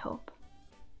 I hope.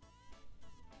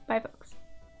 Bye, folks.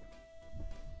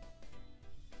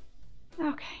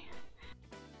 Okay.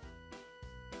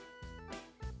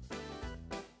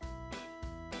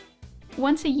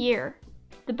 Once a year,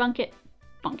 the Blanket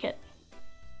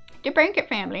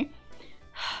family,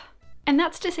 and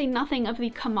that's to say nothing of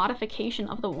the commodification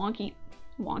of the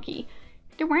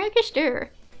the Wankester,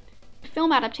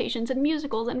 film adaptations and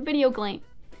musicals and video games.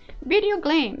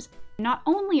 Not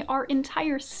only are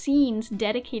entire scenes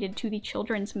dedicated to the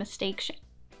children's mistakes.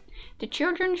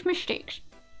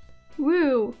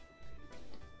 Woo.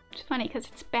 It's funny because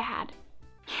it's bad.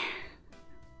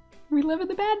 We live in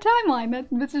the bad timeline.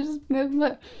 This is